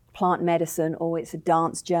with plant medicine or it's a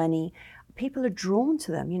dance journey, people are drawn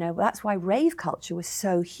to them. That's why rave culture was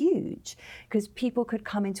so huge, because people could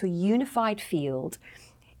come into a unified field,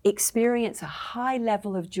 experience a high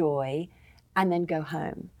level of joy, and then go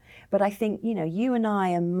home. But I think, you and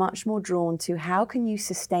I are much more drawn to how can you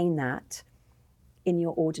sustain that in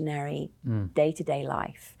your ordinary day-to-day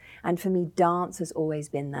life. And for me, dance has always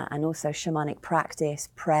been that. And also shamanic practice,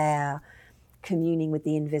 prayer, communing with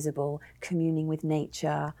the invisible, communing with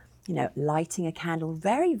nature, lighting a candle,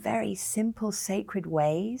 very, very simple, sacred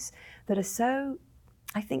ways that are so,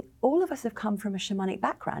 I think all of us have come from a shamanic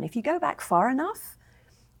background. If you go back far enough,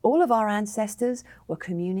 all of our ancestors were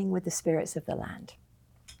communing with the spirits of the land.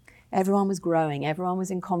 Everyone was growing, everyone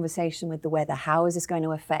was in conversation with the weather. How is this going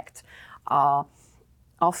to affect our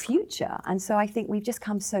future? And so I think we've just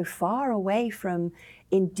come so far away from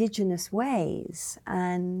indigenous ways,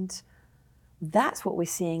 and that's what we're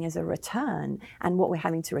seeing as a return. And what we're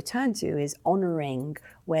having to return to is honoring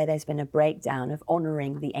where there's been a breakdown of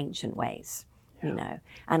honoring the ancient ways,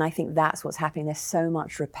 And I think that's what's happening. There's so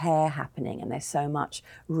much repair happening, and there's so much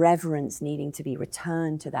reverence needing to be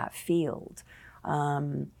returned to that field.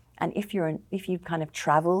 And if you've kind of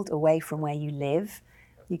traveled away from where you live,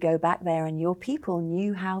 you go back there and your people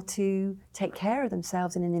knew how to take care of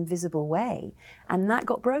themselves in an invisible way. And that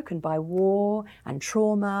got broken by war and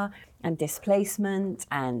trauma and displacement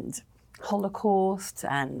and Holocaust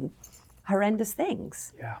and horrendous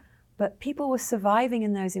things. Yeah. But people were surviving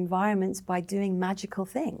in those environments by doing magical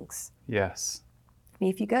things. Yes. I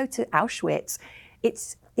mean, if you go to Auschwitz,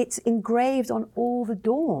 it's engraved on all the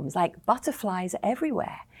dorms, like butterflies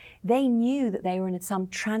everywhere. They knew that they were in some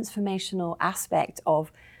transformational aspect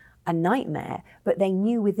of a nightmare, but they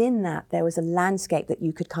knew within that there was a landscape that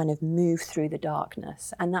you could kind of move through the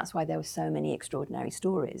darkness. And that's why there were so many extraordinary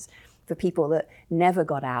stories for people that never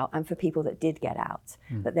got out and for people that did get out.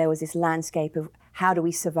 That there was this landscape of how do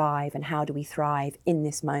we survive and how do we thrive in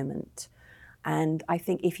this moment. And I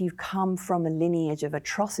think if you come from a lineage of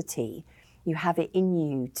atrocity, you have it in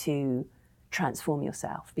you to transform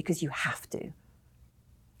yourself, because you have to.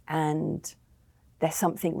 And there's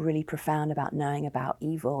something really profound about knowing about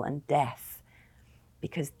evil and death,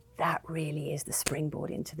 because that really is the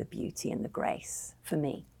springboard into the beauty and the grace for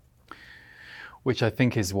me. Which I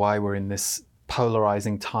think is why we're in this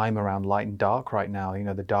polarizing time around light and dark right now.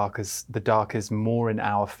 The dark is more in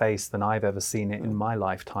our face than I've ever seen it in my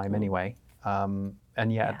lifetime anyway.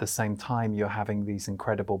 And yet at the same time, you're having these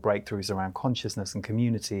incredible breakthroughs around consciousness and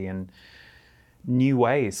community and new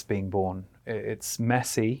ways being born. It's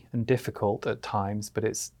messy and difficult at times, but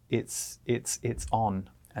it's on.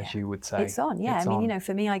 as you would say. It's on, yeah. It's I mean, on. you know,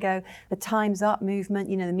 for me, I go, the Time's Up movement,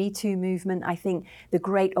 you know, the Me Too movement, I think the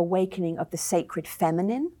great awakening of the sacred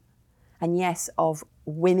feminine, and yes, of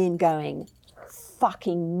women going,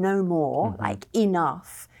 fucking no more, like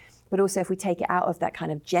enough. But also if we take it out of that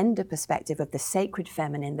kind of gender perspective of the sacred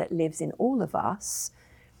feminine that lives in all of us,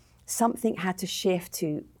 something had to shift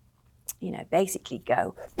to, you know, basically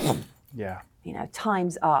go, Yeah. you know,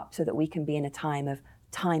 time's up, so that we can be in a time of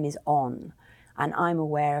time is on. And I'm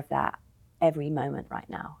aware of that every moment right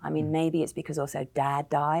now. I mean, maybe it's because also Dad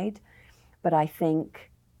died, but I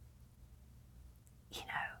think, you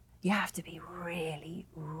know, you have to be really,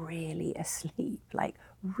 really asleep, like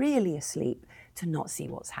really asleep to not see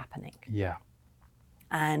what's happening. Yeah.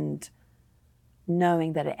 And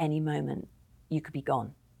knowing that at any moment you could be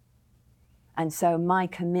gone. And so my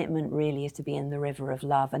commitment really is to be in the river of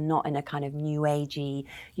love, and not in a kind of new agey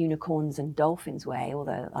unicorns and dolphins way,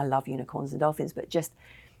 although I love unicorns and dolphins, but just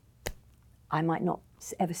I might not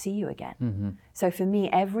ever see you again. So for me,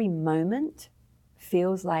 every moment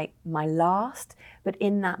feels like my last, but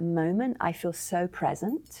in that moment I feel so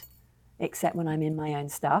present, except when I'm in my own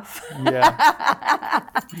stuff. Yeah.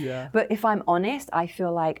 Yeah. But if I'm honest, I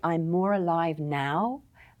feel like I'm more alive now,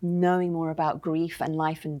 knowing more about grief and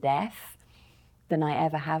life and death than I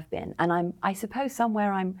ever have been. And I suppose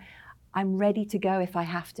somewhere I'm ready to go if I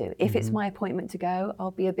have to. If it's my appointment to go,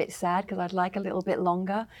 I'll be a bit sad because I'd like a little bit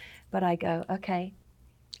longer. But I go, okay,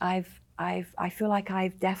 I feel like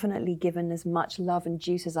I've definitely given as much love and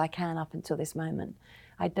juice as I can up until this moment.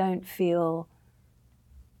 I don't feel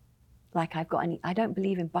like I've got any, I don't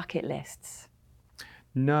believe in bucket lists.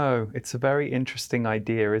 No, it's a very interesting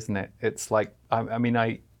idea, isn't it? It's like,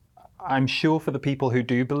 I'm sure for the people who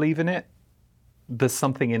do believe in it, there's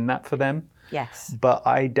something in that for them. Yes. But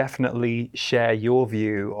I definitely share your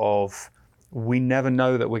view of we never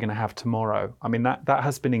know that we're going to have tomorrow. I mean, that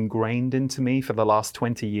has been ingrained into me for the last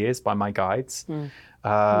 20 years by my guides.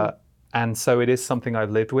 And so it is something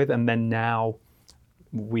I've lived with. And then now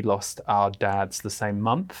we lost our dads the same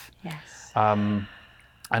month. Yes. And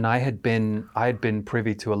I had been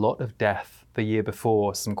privy to a lot of death the year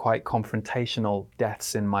before, some quite confrontational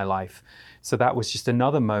deaths in my life. So that was just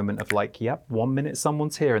another moment of like, yep, 1 minute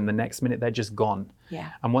someone's here and the next minute they're just gone. Yeah.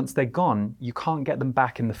 And once they're gone, you can't get them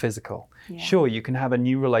back in the physical. Yeah. Sure, you can have a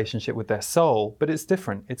new relationship with their soul, but it's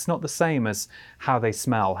different. It's not the same as how they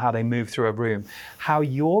smell, how they move through a room, how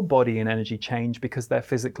your body and energy change because they're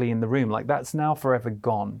physically in the room. Like that's now forever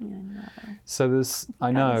gone. I know. So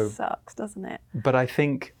I know. That sucks, doesn't it? But I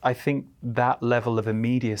think that level of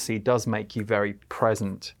immediacy does make you very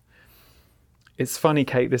present. It's funny,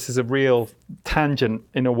 Kate, this is a real tangent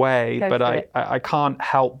in a way, but I can't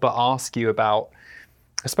help but ask you about,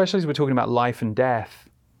 especially as we're talking about life and death,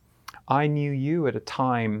 I knew you at a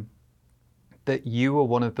time that you were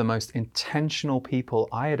one of the most intentional people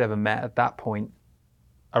I had ever met at that point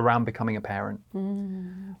around becoming a parent.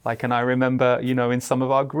 Like, and I remember, you know, in some of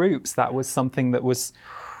our groups, that was something that was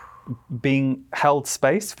being held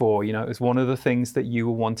space for. You know, it was one of the things that you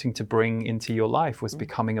were wanting to bring into your life was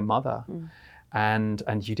becoming a mother. And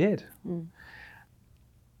you did.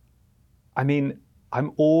 I mean,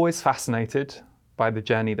 I'm always fascinated by the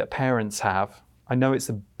journey that parents have. I know it's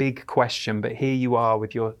a big question, but here you are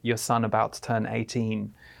with your son about to turn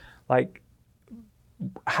 18. Like,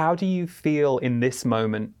 how do you feel in this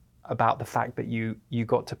moment about the fact that you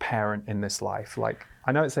got to parent in this life? Like,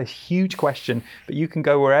 I know it's a huge question, but you can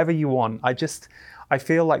go wherever you want. I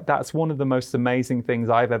feel like that's one of the most amazing things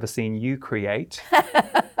I've ever seen you create.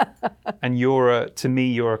 And to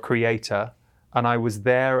me, you're a creator. And I was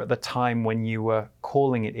there at the time when you were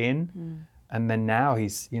calling it in. And then now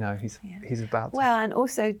he's about to. Well, and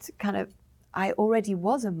also to kind of, I already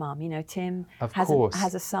was a mum. You know, Tim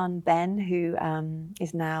has a son, Ben, who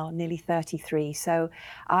is now nearly 33. So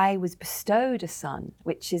I was bestowed a son,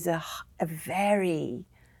 which is a very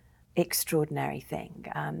extraordinary thing.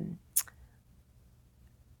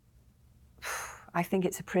 I think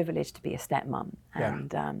it's a privilege to be a stepmom.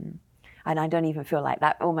 And I don't even feel like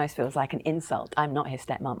that. Almost feels like an insult. I'm not his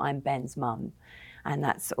stepmom. I'm Ben's mum, and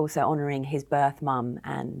that's also honouring his birth mum.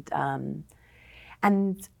 And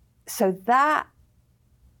so that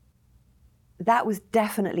was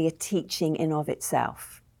definitely a teaching in of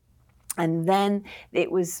itself. And then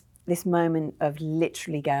it was this moment of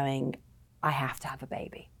literally going, I have to have a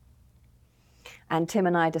baby. And Tim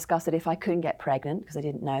and I discussed that if I couldn't get pregnant, because I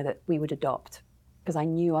didn't know, that we would adopt. Because I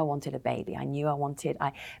knew I wanted a baby.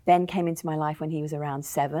 Ben came into my life when he was around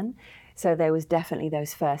 7. So there was definitely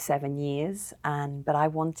those first 7 years. But I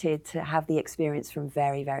wanted to have the experience from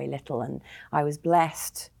very, very little. And I was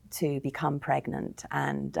blessed to become pregnant.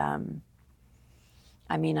 And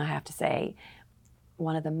I mean, I have to say,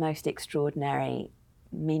 one of the most extraordinary,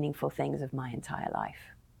 meaningful things of my entire life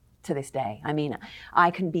to this day. I mean,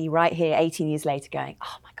 I can be right here 18 years later going,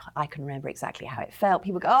 oh my God, I can remember exactly how it felt.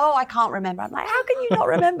 People go, oh, I can't remember. I'm like, how can you not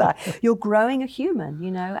remember? You're growing a human,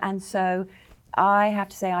 you know? And so I have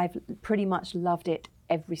to say I've pretty much loved it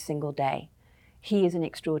every single day. He is an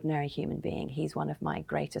extraordinary human being. He's one of my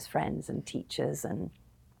greatest friends and teachers. And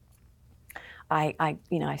I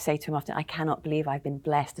say to him often, I cannot believe I've been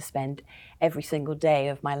blessed to spend every single day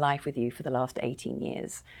of my life with you for the last 18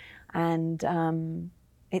 years. And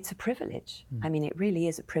it's a privilege. I mean, it really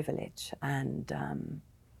is a privilege. And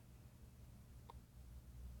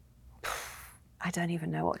I don't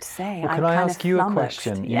even know what to say. Well, can I ask you a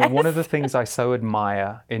question? Yes. You know, one of the things I so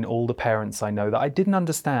admire in all the parents I know that I didn't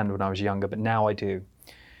understand when I was younger, but now I do,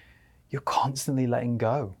 you're constantly letting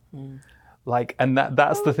go. Like, and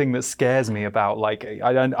that's the thing that scares me about, like,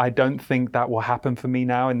 I don't think that will happen for me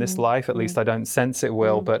now in this life. At least I don't sense it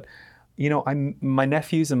will. But, you know, my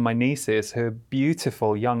nephews and my nieces who are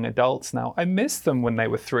beautiful young adults now, I miss them when they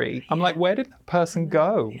were 3. I'm like, where did that person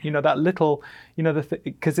go? You know, that little, you know,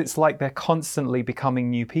 because it's like they're constantly becoming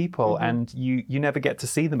new people and you never get to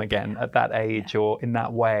see them again at that age or in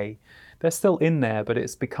that way. They're still in there, but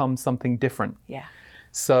it's become something different. Yeah.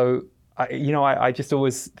 So, I just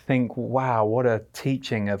always think, wow, what a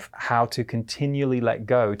teaching of how to continually let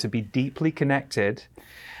go, to be deeply connected,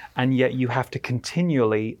 and yet you have to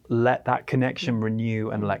continually let that connection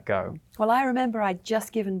renew and let go. Well, I remember I'd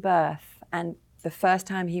just given birth, and the first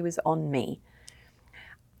time he was on me,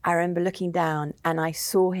 I remember looking down and I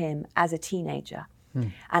saw him as a teenager.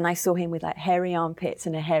 And I saw him with like hairy armpits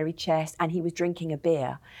and a hairy chest, and he was drinking a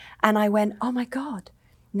beer. And I went, oh my God,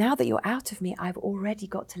 now that you're out of me, I've already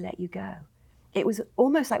got to let you go. It was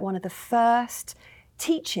almost like one of the first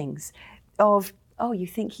teachings of, oh, you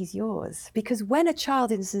think he's yours? Because when a child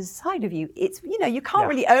is inside of you, it's, you know, you can't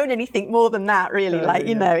really own anything more than that, really.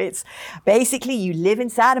 You know, it's basically you live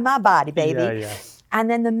inside of my body, baby. And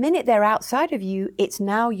then the minute they're outside of you, it's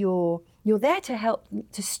now you're there to help,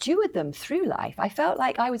 to steward them through life. I felt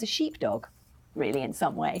like I was a sheepdog, really, in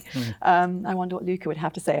some way. I wonder what Luca would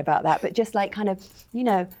have to say about that. But just like kind of, you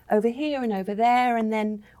know, over here and over there, and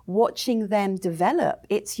then watching them develop.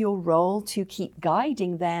 It's your role to keep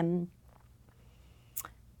guiding them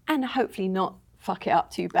and hopefully not fuck it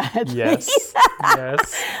up too badly. Yes.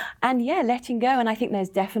 And yeah, letting go. And I think there's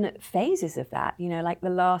definite phases of that. You know, like the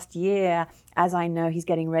last year, as I know he's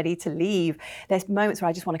getting ready to leave, there's moments where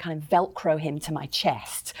I just want to kind of Velcro him to my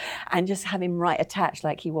chest and just have him right attached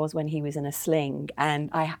like he was when he was in a sling. And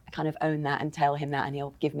I kind of own that and tell him that, and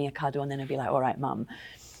he'll give me a cuddle, and then he'll be like, all right, mum.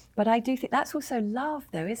 But I do think that's also love,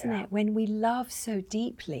 though, isn't it? When we love so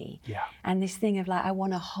deeply. And this thing of like, I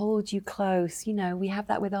want to hold you close. You know, we have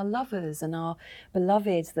that with our lovers and our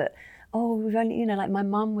beloveds that, oh, we've only, you know, like my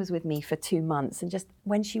mum was with me for 2 months, and just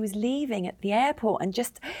when she was leaving at the airport and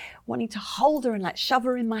just wanting to hold her and like shove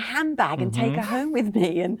her in my handbag and take her home with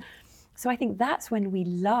me. And so I think that's when we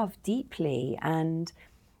love deeply. And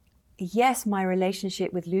yes, my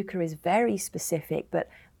relationship with Luca is very specific, but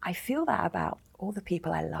I feel that about all the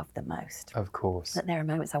people I love the most. Of course. That there are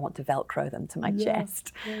moments I want to Velcro them to my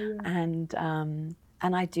chest. And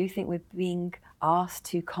I do think we're being asked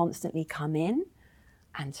to constantly come in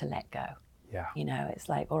and to let go. You know, it's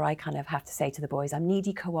like, or I kind of have to say to the boys, I'm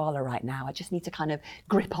needy koala right now. I just need to kind of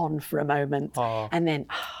grip on for a moment. And then,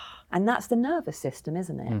 and that's the nervous system,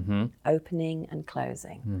 isn't it? Opening and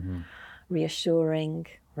closing, reassuring,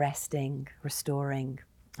 resting, restoring,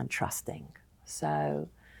 and trusting. So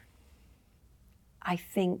I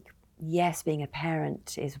think, yes, being a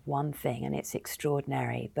parent is one thing and it's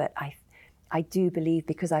extraordinary, but I do believe,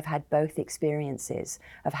 because I've had both experiences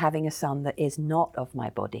of having a son that is not of my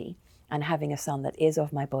body and having a son that is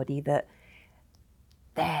of my body, that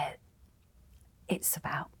it's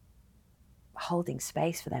about holding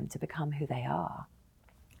space for them to become who they are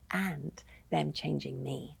and them changing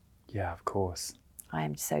me. Yeah, of course. I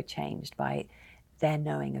am so changed by their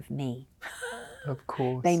knowing of me. Of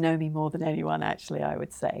course. They know me more than anyone, actually, I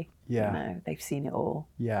would say. Yeah. You know, they've seen it all.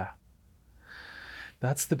 Yeah.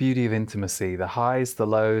 That's the beauty of intimacy, the highs, the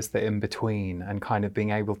lows, the in-between, and kind of being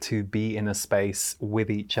able to be in a space with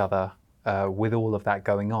each other, with all of that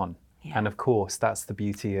going on. And of course, that's the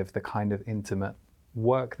beauty of the kind of intimate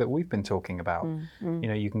work that we've been talking about. You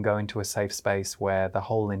know, you can go into a safe space where the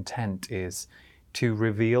whole intent is to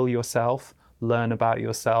reveal yourself, learn about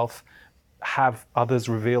yourself, have others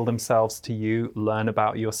reveal themselves to you, learn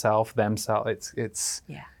about yourself, themselves. It's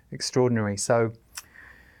extraordinary. So,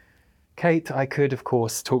 Kate, I could, of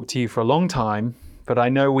course, talk to you for a long time, but I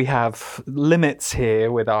know we have limits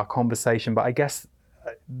here with our conversation. But I guess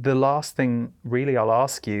the last thing really I'll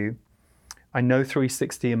ask you, I know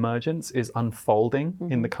 360 Emergence is unfolding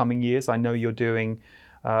in the coming years. I know you're doing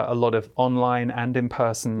a lot of online and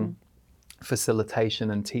in-person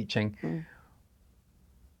facilitation and teaching.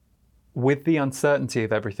 With the uncertainty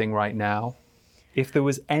of everything right now, if there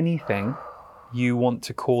was anything you want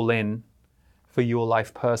to call in for your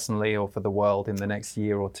life personally or for the world in the next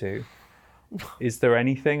year or two, is there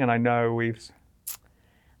anything? And I know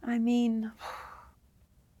I mean,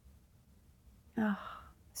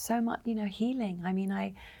 so much, healing. I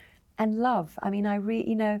mean, and love. I mean,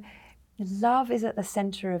 love is at the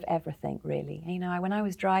center of everything, really. When I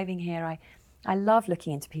was driving here, I love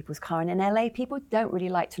looking into people's car. And in LA, people don't really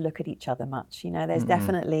like to look at each other much. There's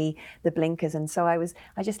definitely the blinkers. And so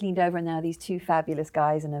I just leaned over, and there were these two fabulous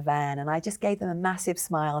guys in a van, and I just gave them a massive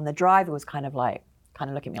smile. And the driver was kind of looking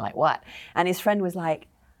at me like, what? And his friend was like,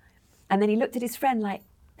 and then he looked at his friend like,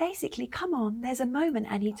 basically, come on, there's a moment.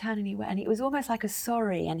 And he turned and he went, and it was almost like a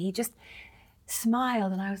sorry. And he just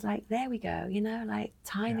smiled. And I was like, there we go. Like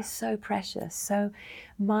time is so precious. So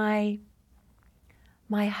my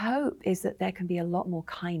hope is that there can be a lot more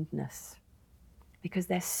kindness, because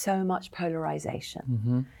there's so much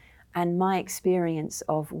polarization. And my experience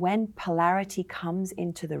of when polarity comes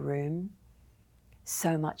into the room,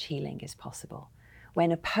 so much healing is possible.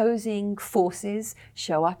 When opposing forces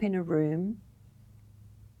show up in a room,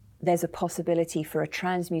 there's a possibility for a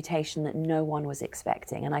transmutation that no one was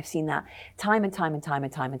expecting. And I've seen that time and time and time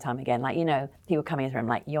and time and time again. Like, people coming into the room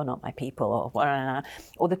like, you're not my people,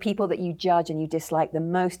 or the people that you judge and you dislike the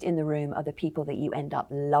most in the room are the people that you end up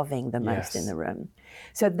loving the most in the room.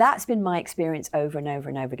 So that's been my experience over and over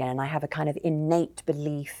and over again. And I have a kind of innate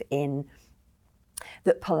belief in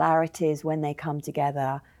that polarities, when they come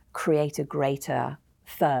together, create a greater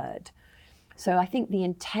third. So I think the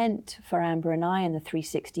intent for Amber and I in the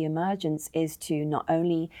 360 Emergence is to not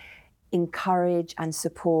only encourage and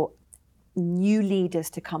support new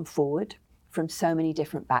leaders to come forward from so many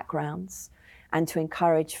different backgrounds, and to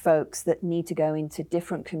encourage folks that need to go into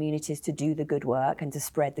different communities to do the good work and to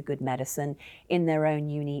spread the good medicine in their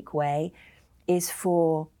own unique way, is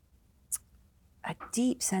for a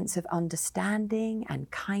deep sense of understanding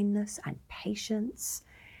and kindness and patience,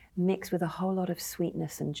 mixed with a whole lot of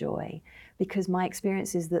sweetness and joy. Because my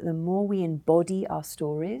experience is that the more we embody our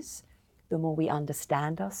stories, the more we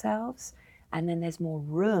understand ourselves, and then there's more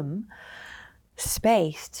room,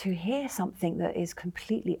 space to hear something that is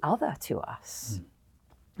completely other to us.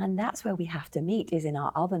 And that's where we have to meet, is in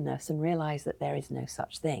our otherness, and realize that there is no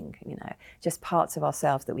such thing, just parts of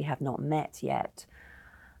ourselves that we have not met yet.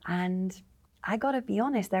 And I gotta be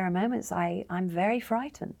honest, there are moments I'm very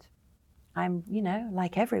frightened. I'm,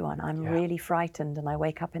 like everyone, I'm really frightened, and I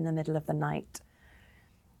wake up in the middle of the night.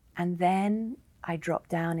 And then I drop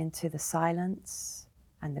down into the silence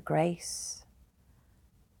and the grace.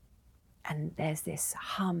 And there's this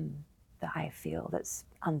hum that I feel that's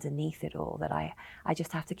underneath it all, that I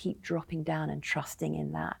just have to keep dropping down and trusting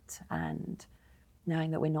in that, and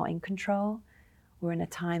knowing that we're not in control. We're in a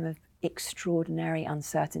time of extraordinary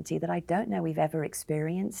uncertainty that I don't know we've ever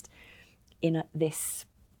experienced in this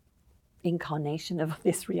incarnation of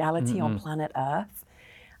this reality on planet Earth.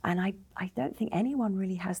 And I don't think anyone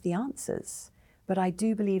really has the answers. But I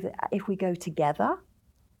do believe that if we go together,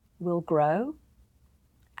 we'll grow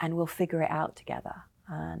and we'll figure it out together.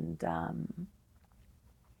 And the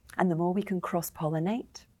more we can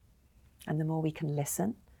cross-pollinate, and the more we can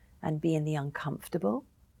listen and be in the uncomfortable,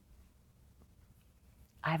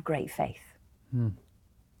 I have great faith.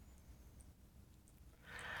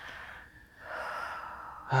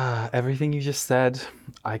 Everything you just said,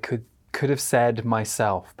 I could have said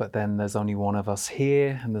myself, but then there's only one of us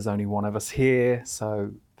here, and there's only one of us here.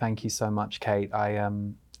 So thank you so much, Kate. I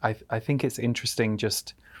think it's interesting,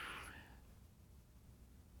 just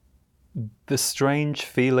the strange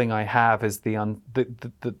feeling I have is the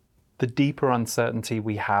deeper uncertainty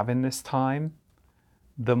we have in this time,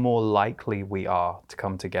 the more likely we are to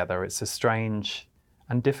come together. It's a strange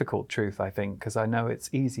and difficult truth, I think, because I know it's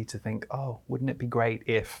easy to think, oh, wouldn't it be great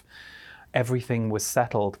if everything was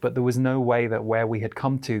settled? But there was no way that where we had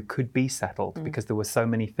come to could be settled, because there were so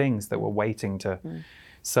many things that were waiting to.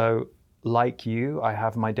 So like you, I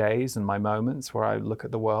have my days and my moments where I look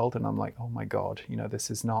at the world and I'm like, oh my God,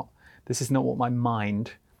 this is not what my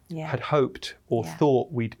mind had hoped or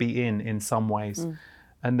thought we'd be in some ways.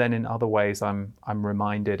 And then in other ways, I'm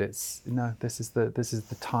reminded this is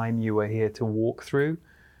the time you are here to walk through,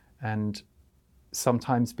 and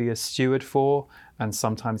sometimes be a steward for, and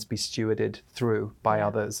sometimes be stewarded through by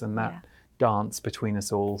others, and that dance between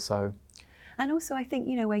us all. So, and also I think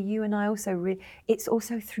where you and I also it's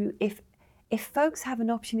also through, if folks have an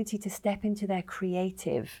opportunity to step into their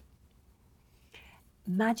creative,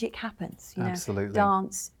 magic happens. You know, Absolutely.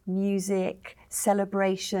 dance, music,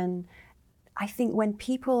 celebration. I think when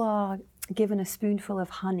people are given a spoonful of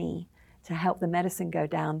honey to help the medicine go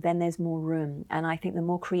down, then there's more room. And I think the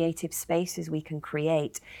more creative spaces we can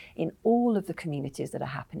create in all of the communities that are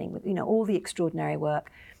happening, with, you know, all the extraordinary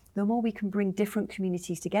work, the more we can bring different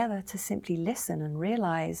communities together to simply listen and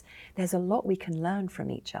realize there's a lot we can learn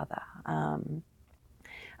from each other.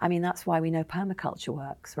 I mean, that's why we know permaculture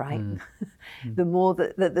works, right? The more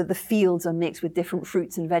that the fields are mixed with different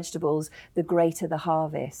fruits and vegetables, the greater the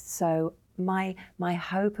harvest. So my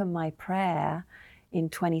hope and my prayer in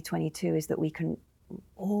 2022 is that we can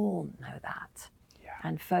all know that. Yeah.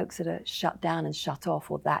 And folks that are shut down and shut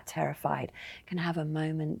off or that terrified can have a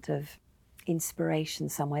moment of inspiration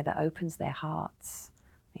somewhere that opens their hearts,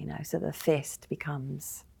 you know, so the fist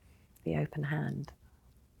becomes the open hand.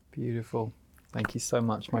 Beautiful. Thank you so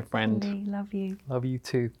much, my friend. Lee, love you. Love you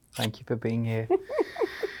too. Thank you for being here.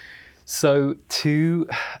 So to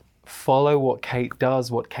follow what Kate does,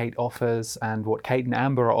 what Kate offers, and what Kate and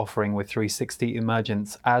Amber are offering with 360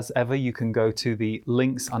 Emergence, as ever, you can go to the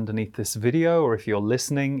links underneath this video, or if you're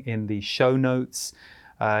listening, in the show notes.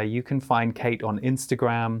 You can find Kate on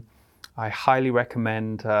Instagram. I highly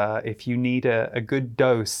recommend, if you need a good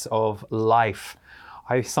dose of life,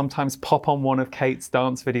 I sometimes pop on one of Kate's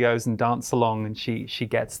dance videos and dance along, and she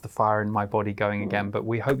gets the fire in my body going again. But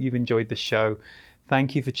we hope you've enjoyed the show.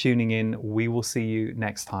 Thank you for tuning in. We will see you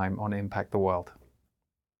next time on Impact the World.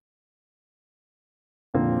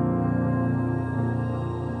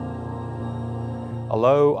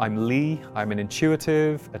 Hello, I'm Lee. I'm an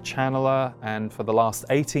intuitive, a channeler, and for the last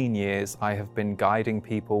 18 years, I have been guiding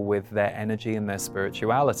people with their energy and their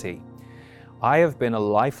spirituality. I have been a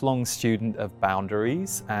lifelong student of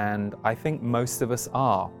boundaries, and I think most of us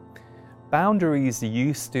are. Boundaries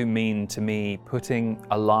used to mean to me putting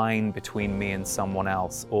a line between me and someone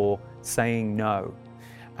else, or saying no.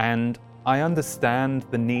 And I understand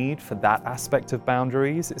the need for that aspect of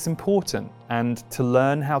boundaries. It's important, and to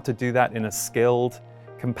learn how to do that in a skilled,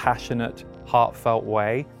 compassionate, heartfelt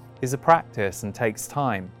way is a practice and takes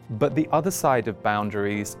time. But the other side of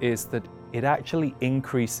boundaries is that it actually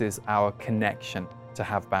increases our connection to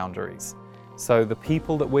have boundaries. So the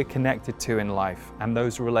people that we're connected to in life and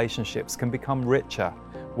those relationships can become richer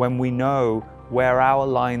when we know where our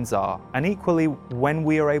lines are, and equally when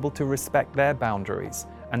we are able to respect their boundaries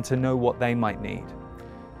and to know what they might need.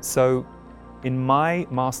 So in my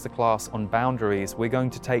masterclass on boundaries, we're going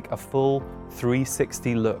to take a full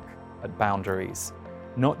 360 look at boundaries.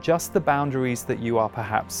 Not just the boundaries that you are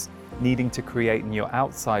perhaps needing to create in your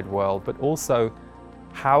outside world, but also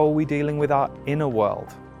how are we dealing with our inner world?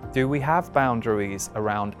 Do we have boundaries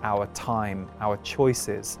around our time, our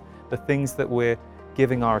choices, the things that we're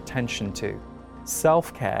giving our attention to?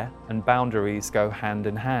 Self-care and boundaries go hand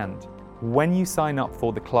in hand. When you sign up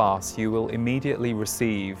for the class, you will immediately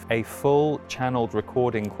receive a full channeled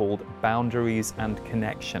recording called Boundaries and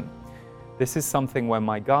Connection. This is something where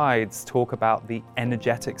my guides talk about the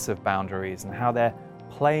energetics of boundaries and how they're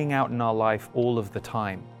playing out in our life all of the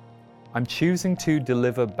time. I'm choosing to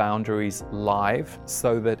deliver boundaries live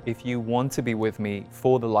so that if you want to be with me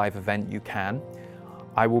for the live event, you can.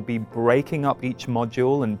 I will be breaking up each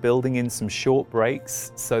module and building in some short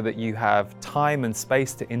breaks so that you have time and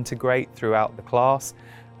space to integrate throughout the class,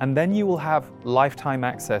 and then you will have lifetime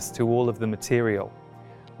access to all of the material.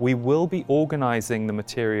 We will be organizing the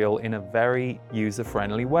material in a very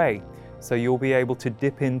user-friendly way, so you'll be able to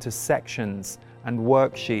dip into sections and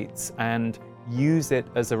worksheets and use it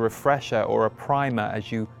as a refresher or a primer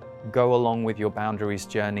as you go along with your boundaries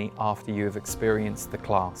journey after you have experienced the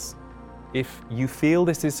class. If you feel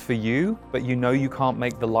this is for you, but you know you can't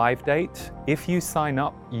make the live date, if you sign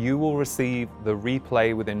up, you will receive the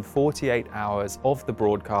replay within 48 hours of the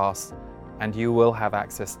broadcast, and you will have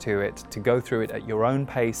access to it to go through it at your own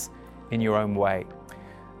pace, in your own way.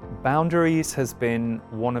 Boundaries has been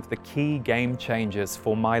one of the key game changers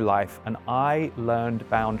for my life, and I learned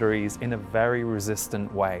boundaries in a very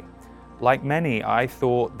resistant way. Like many, I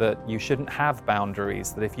thought that you shouldn't have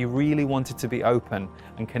boundaries, that if you really wanted to be open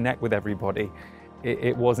and connect with everybody,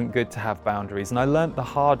 it wasn't good to have boundaries. And I learned the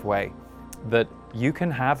hard way that you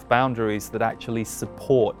can have boundaries that actually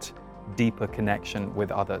support deeper connection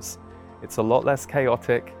with others. It's a lot less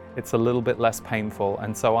chaotic, it's a little bit less painful,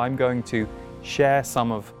 and so I'm going to share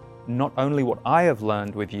some of not only what I have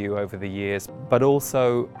learned with you over the years, but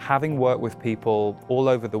also having worked with people all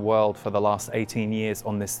over the world for the last 18 years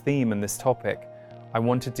on this theme and this topic. I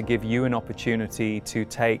wanted to give you an opportunity to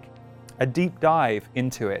take a deep dive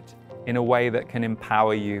into it in a way that can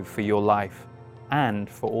empower you for your life and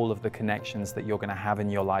for all of the connections that you're going to have in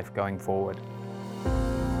your life going forward.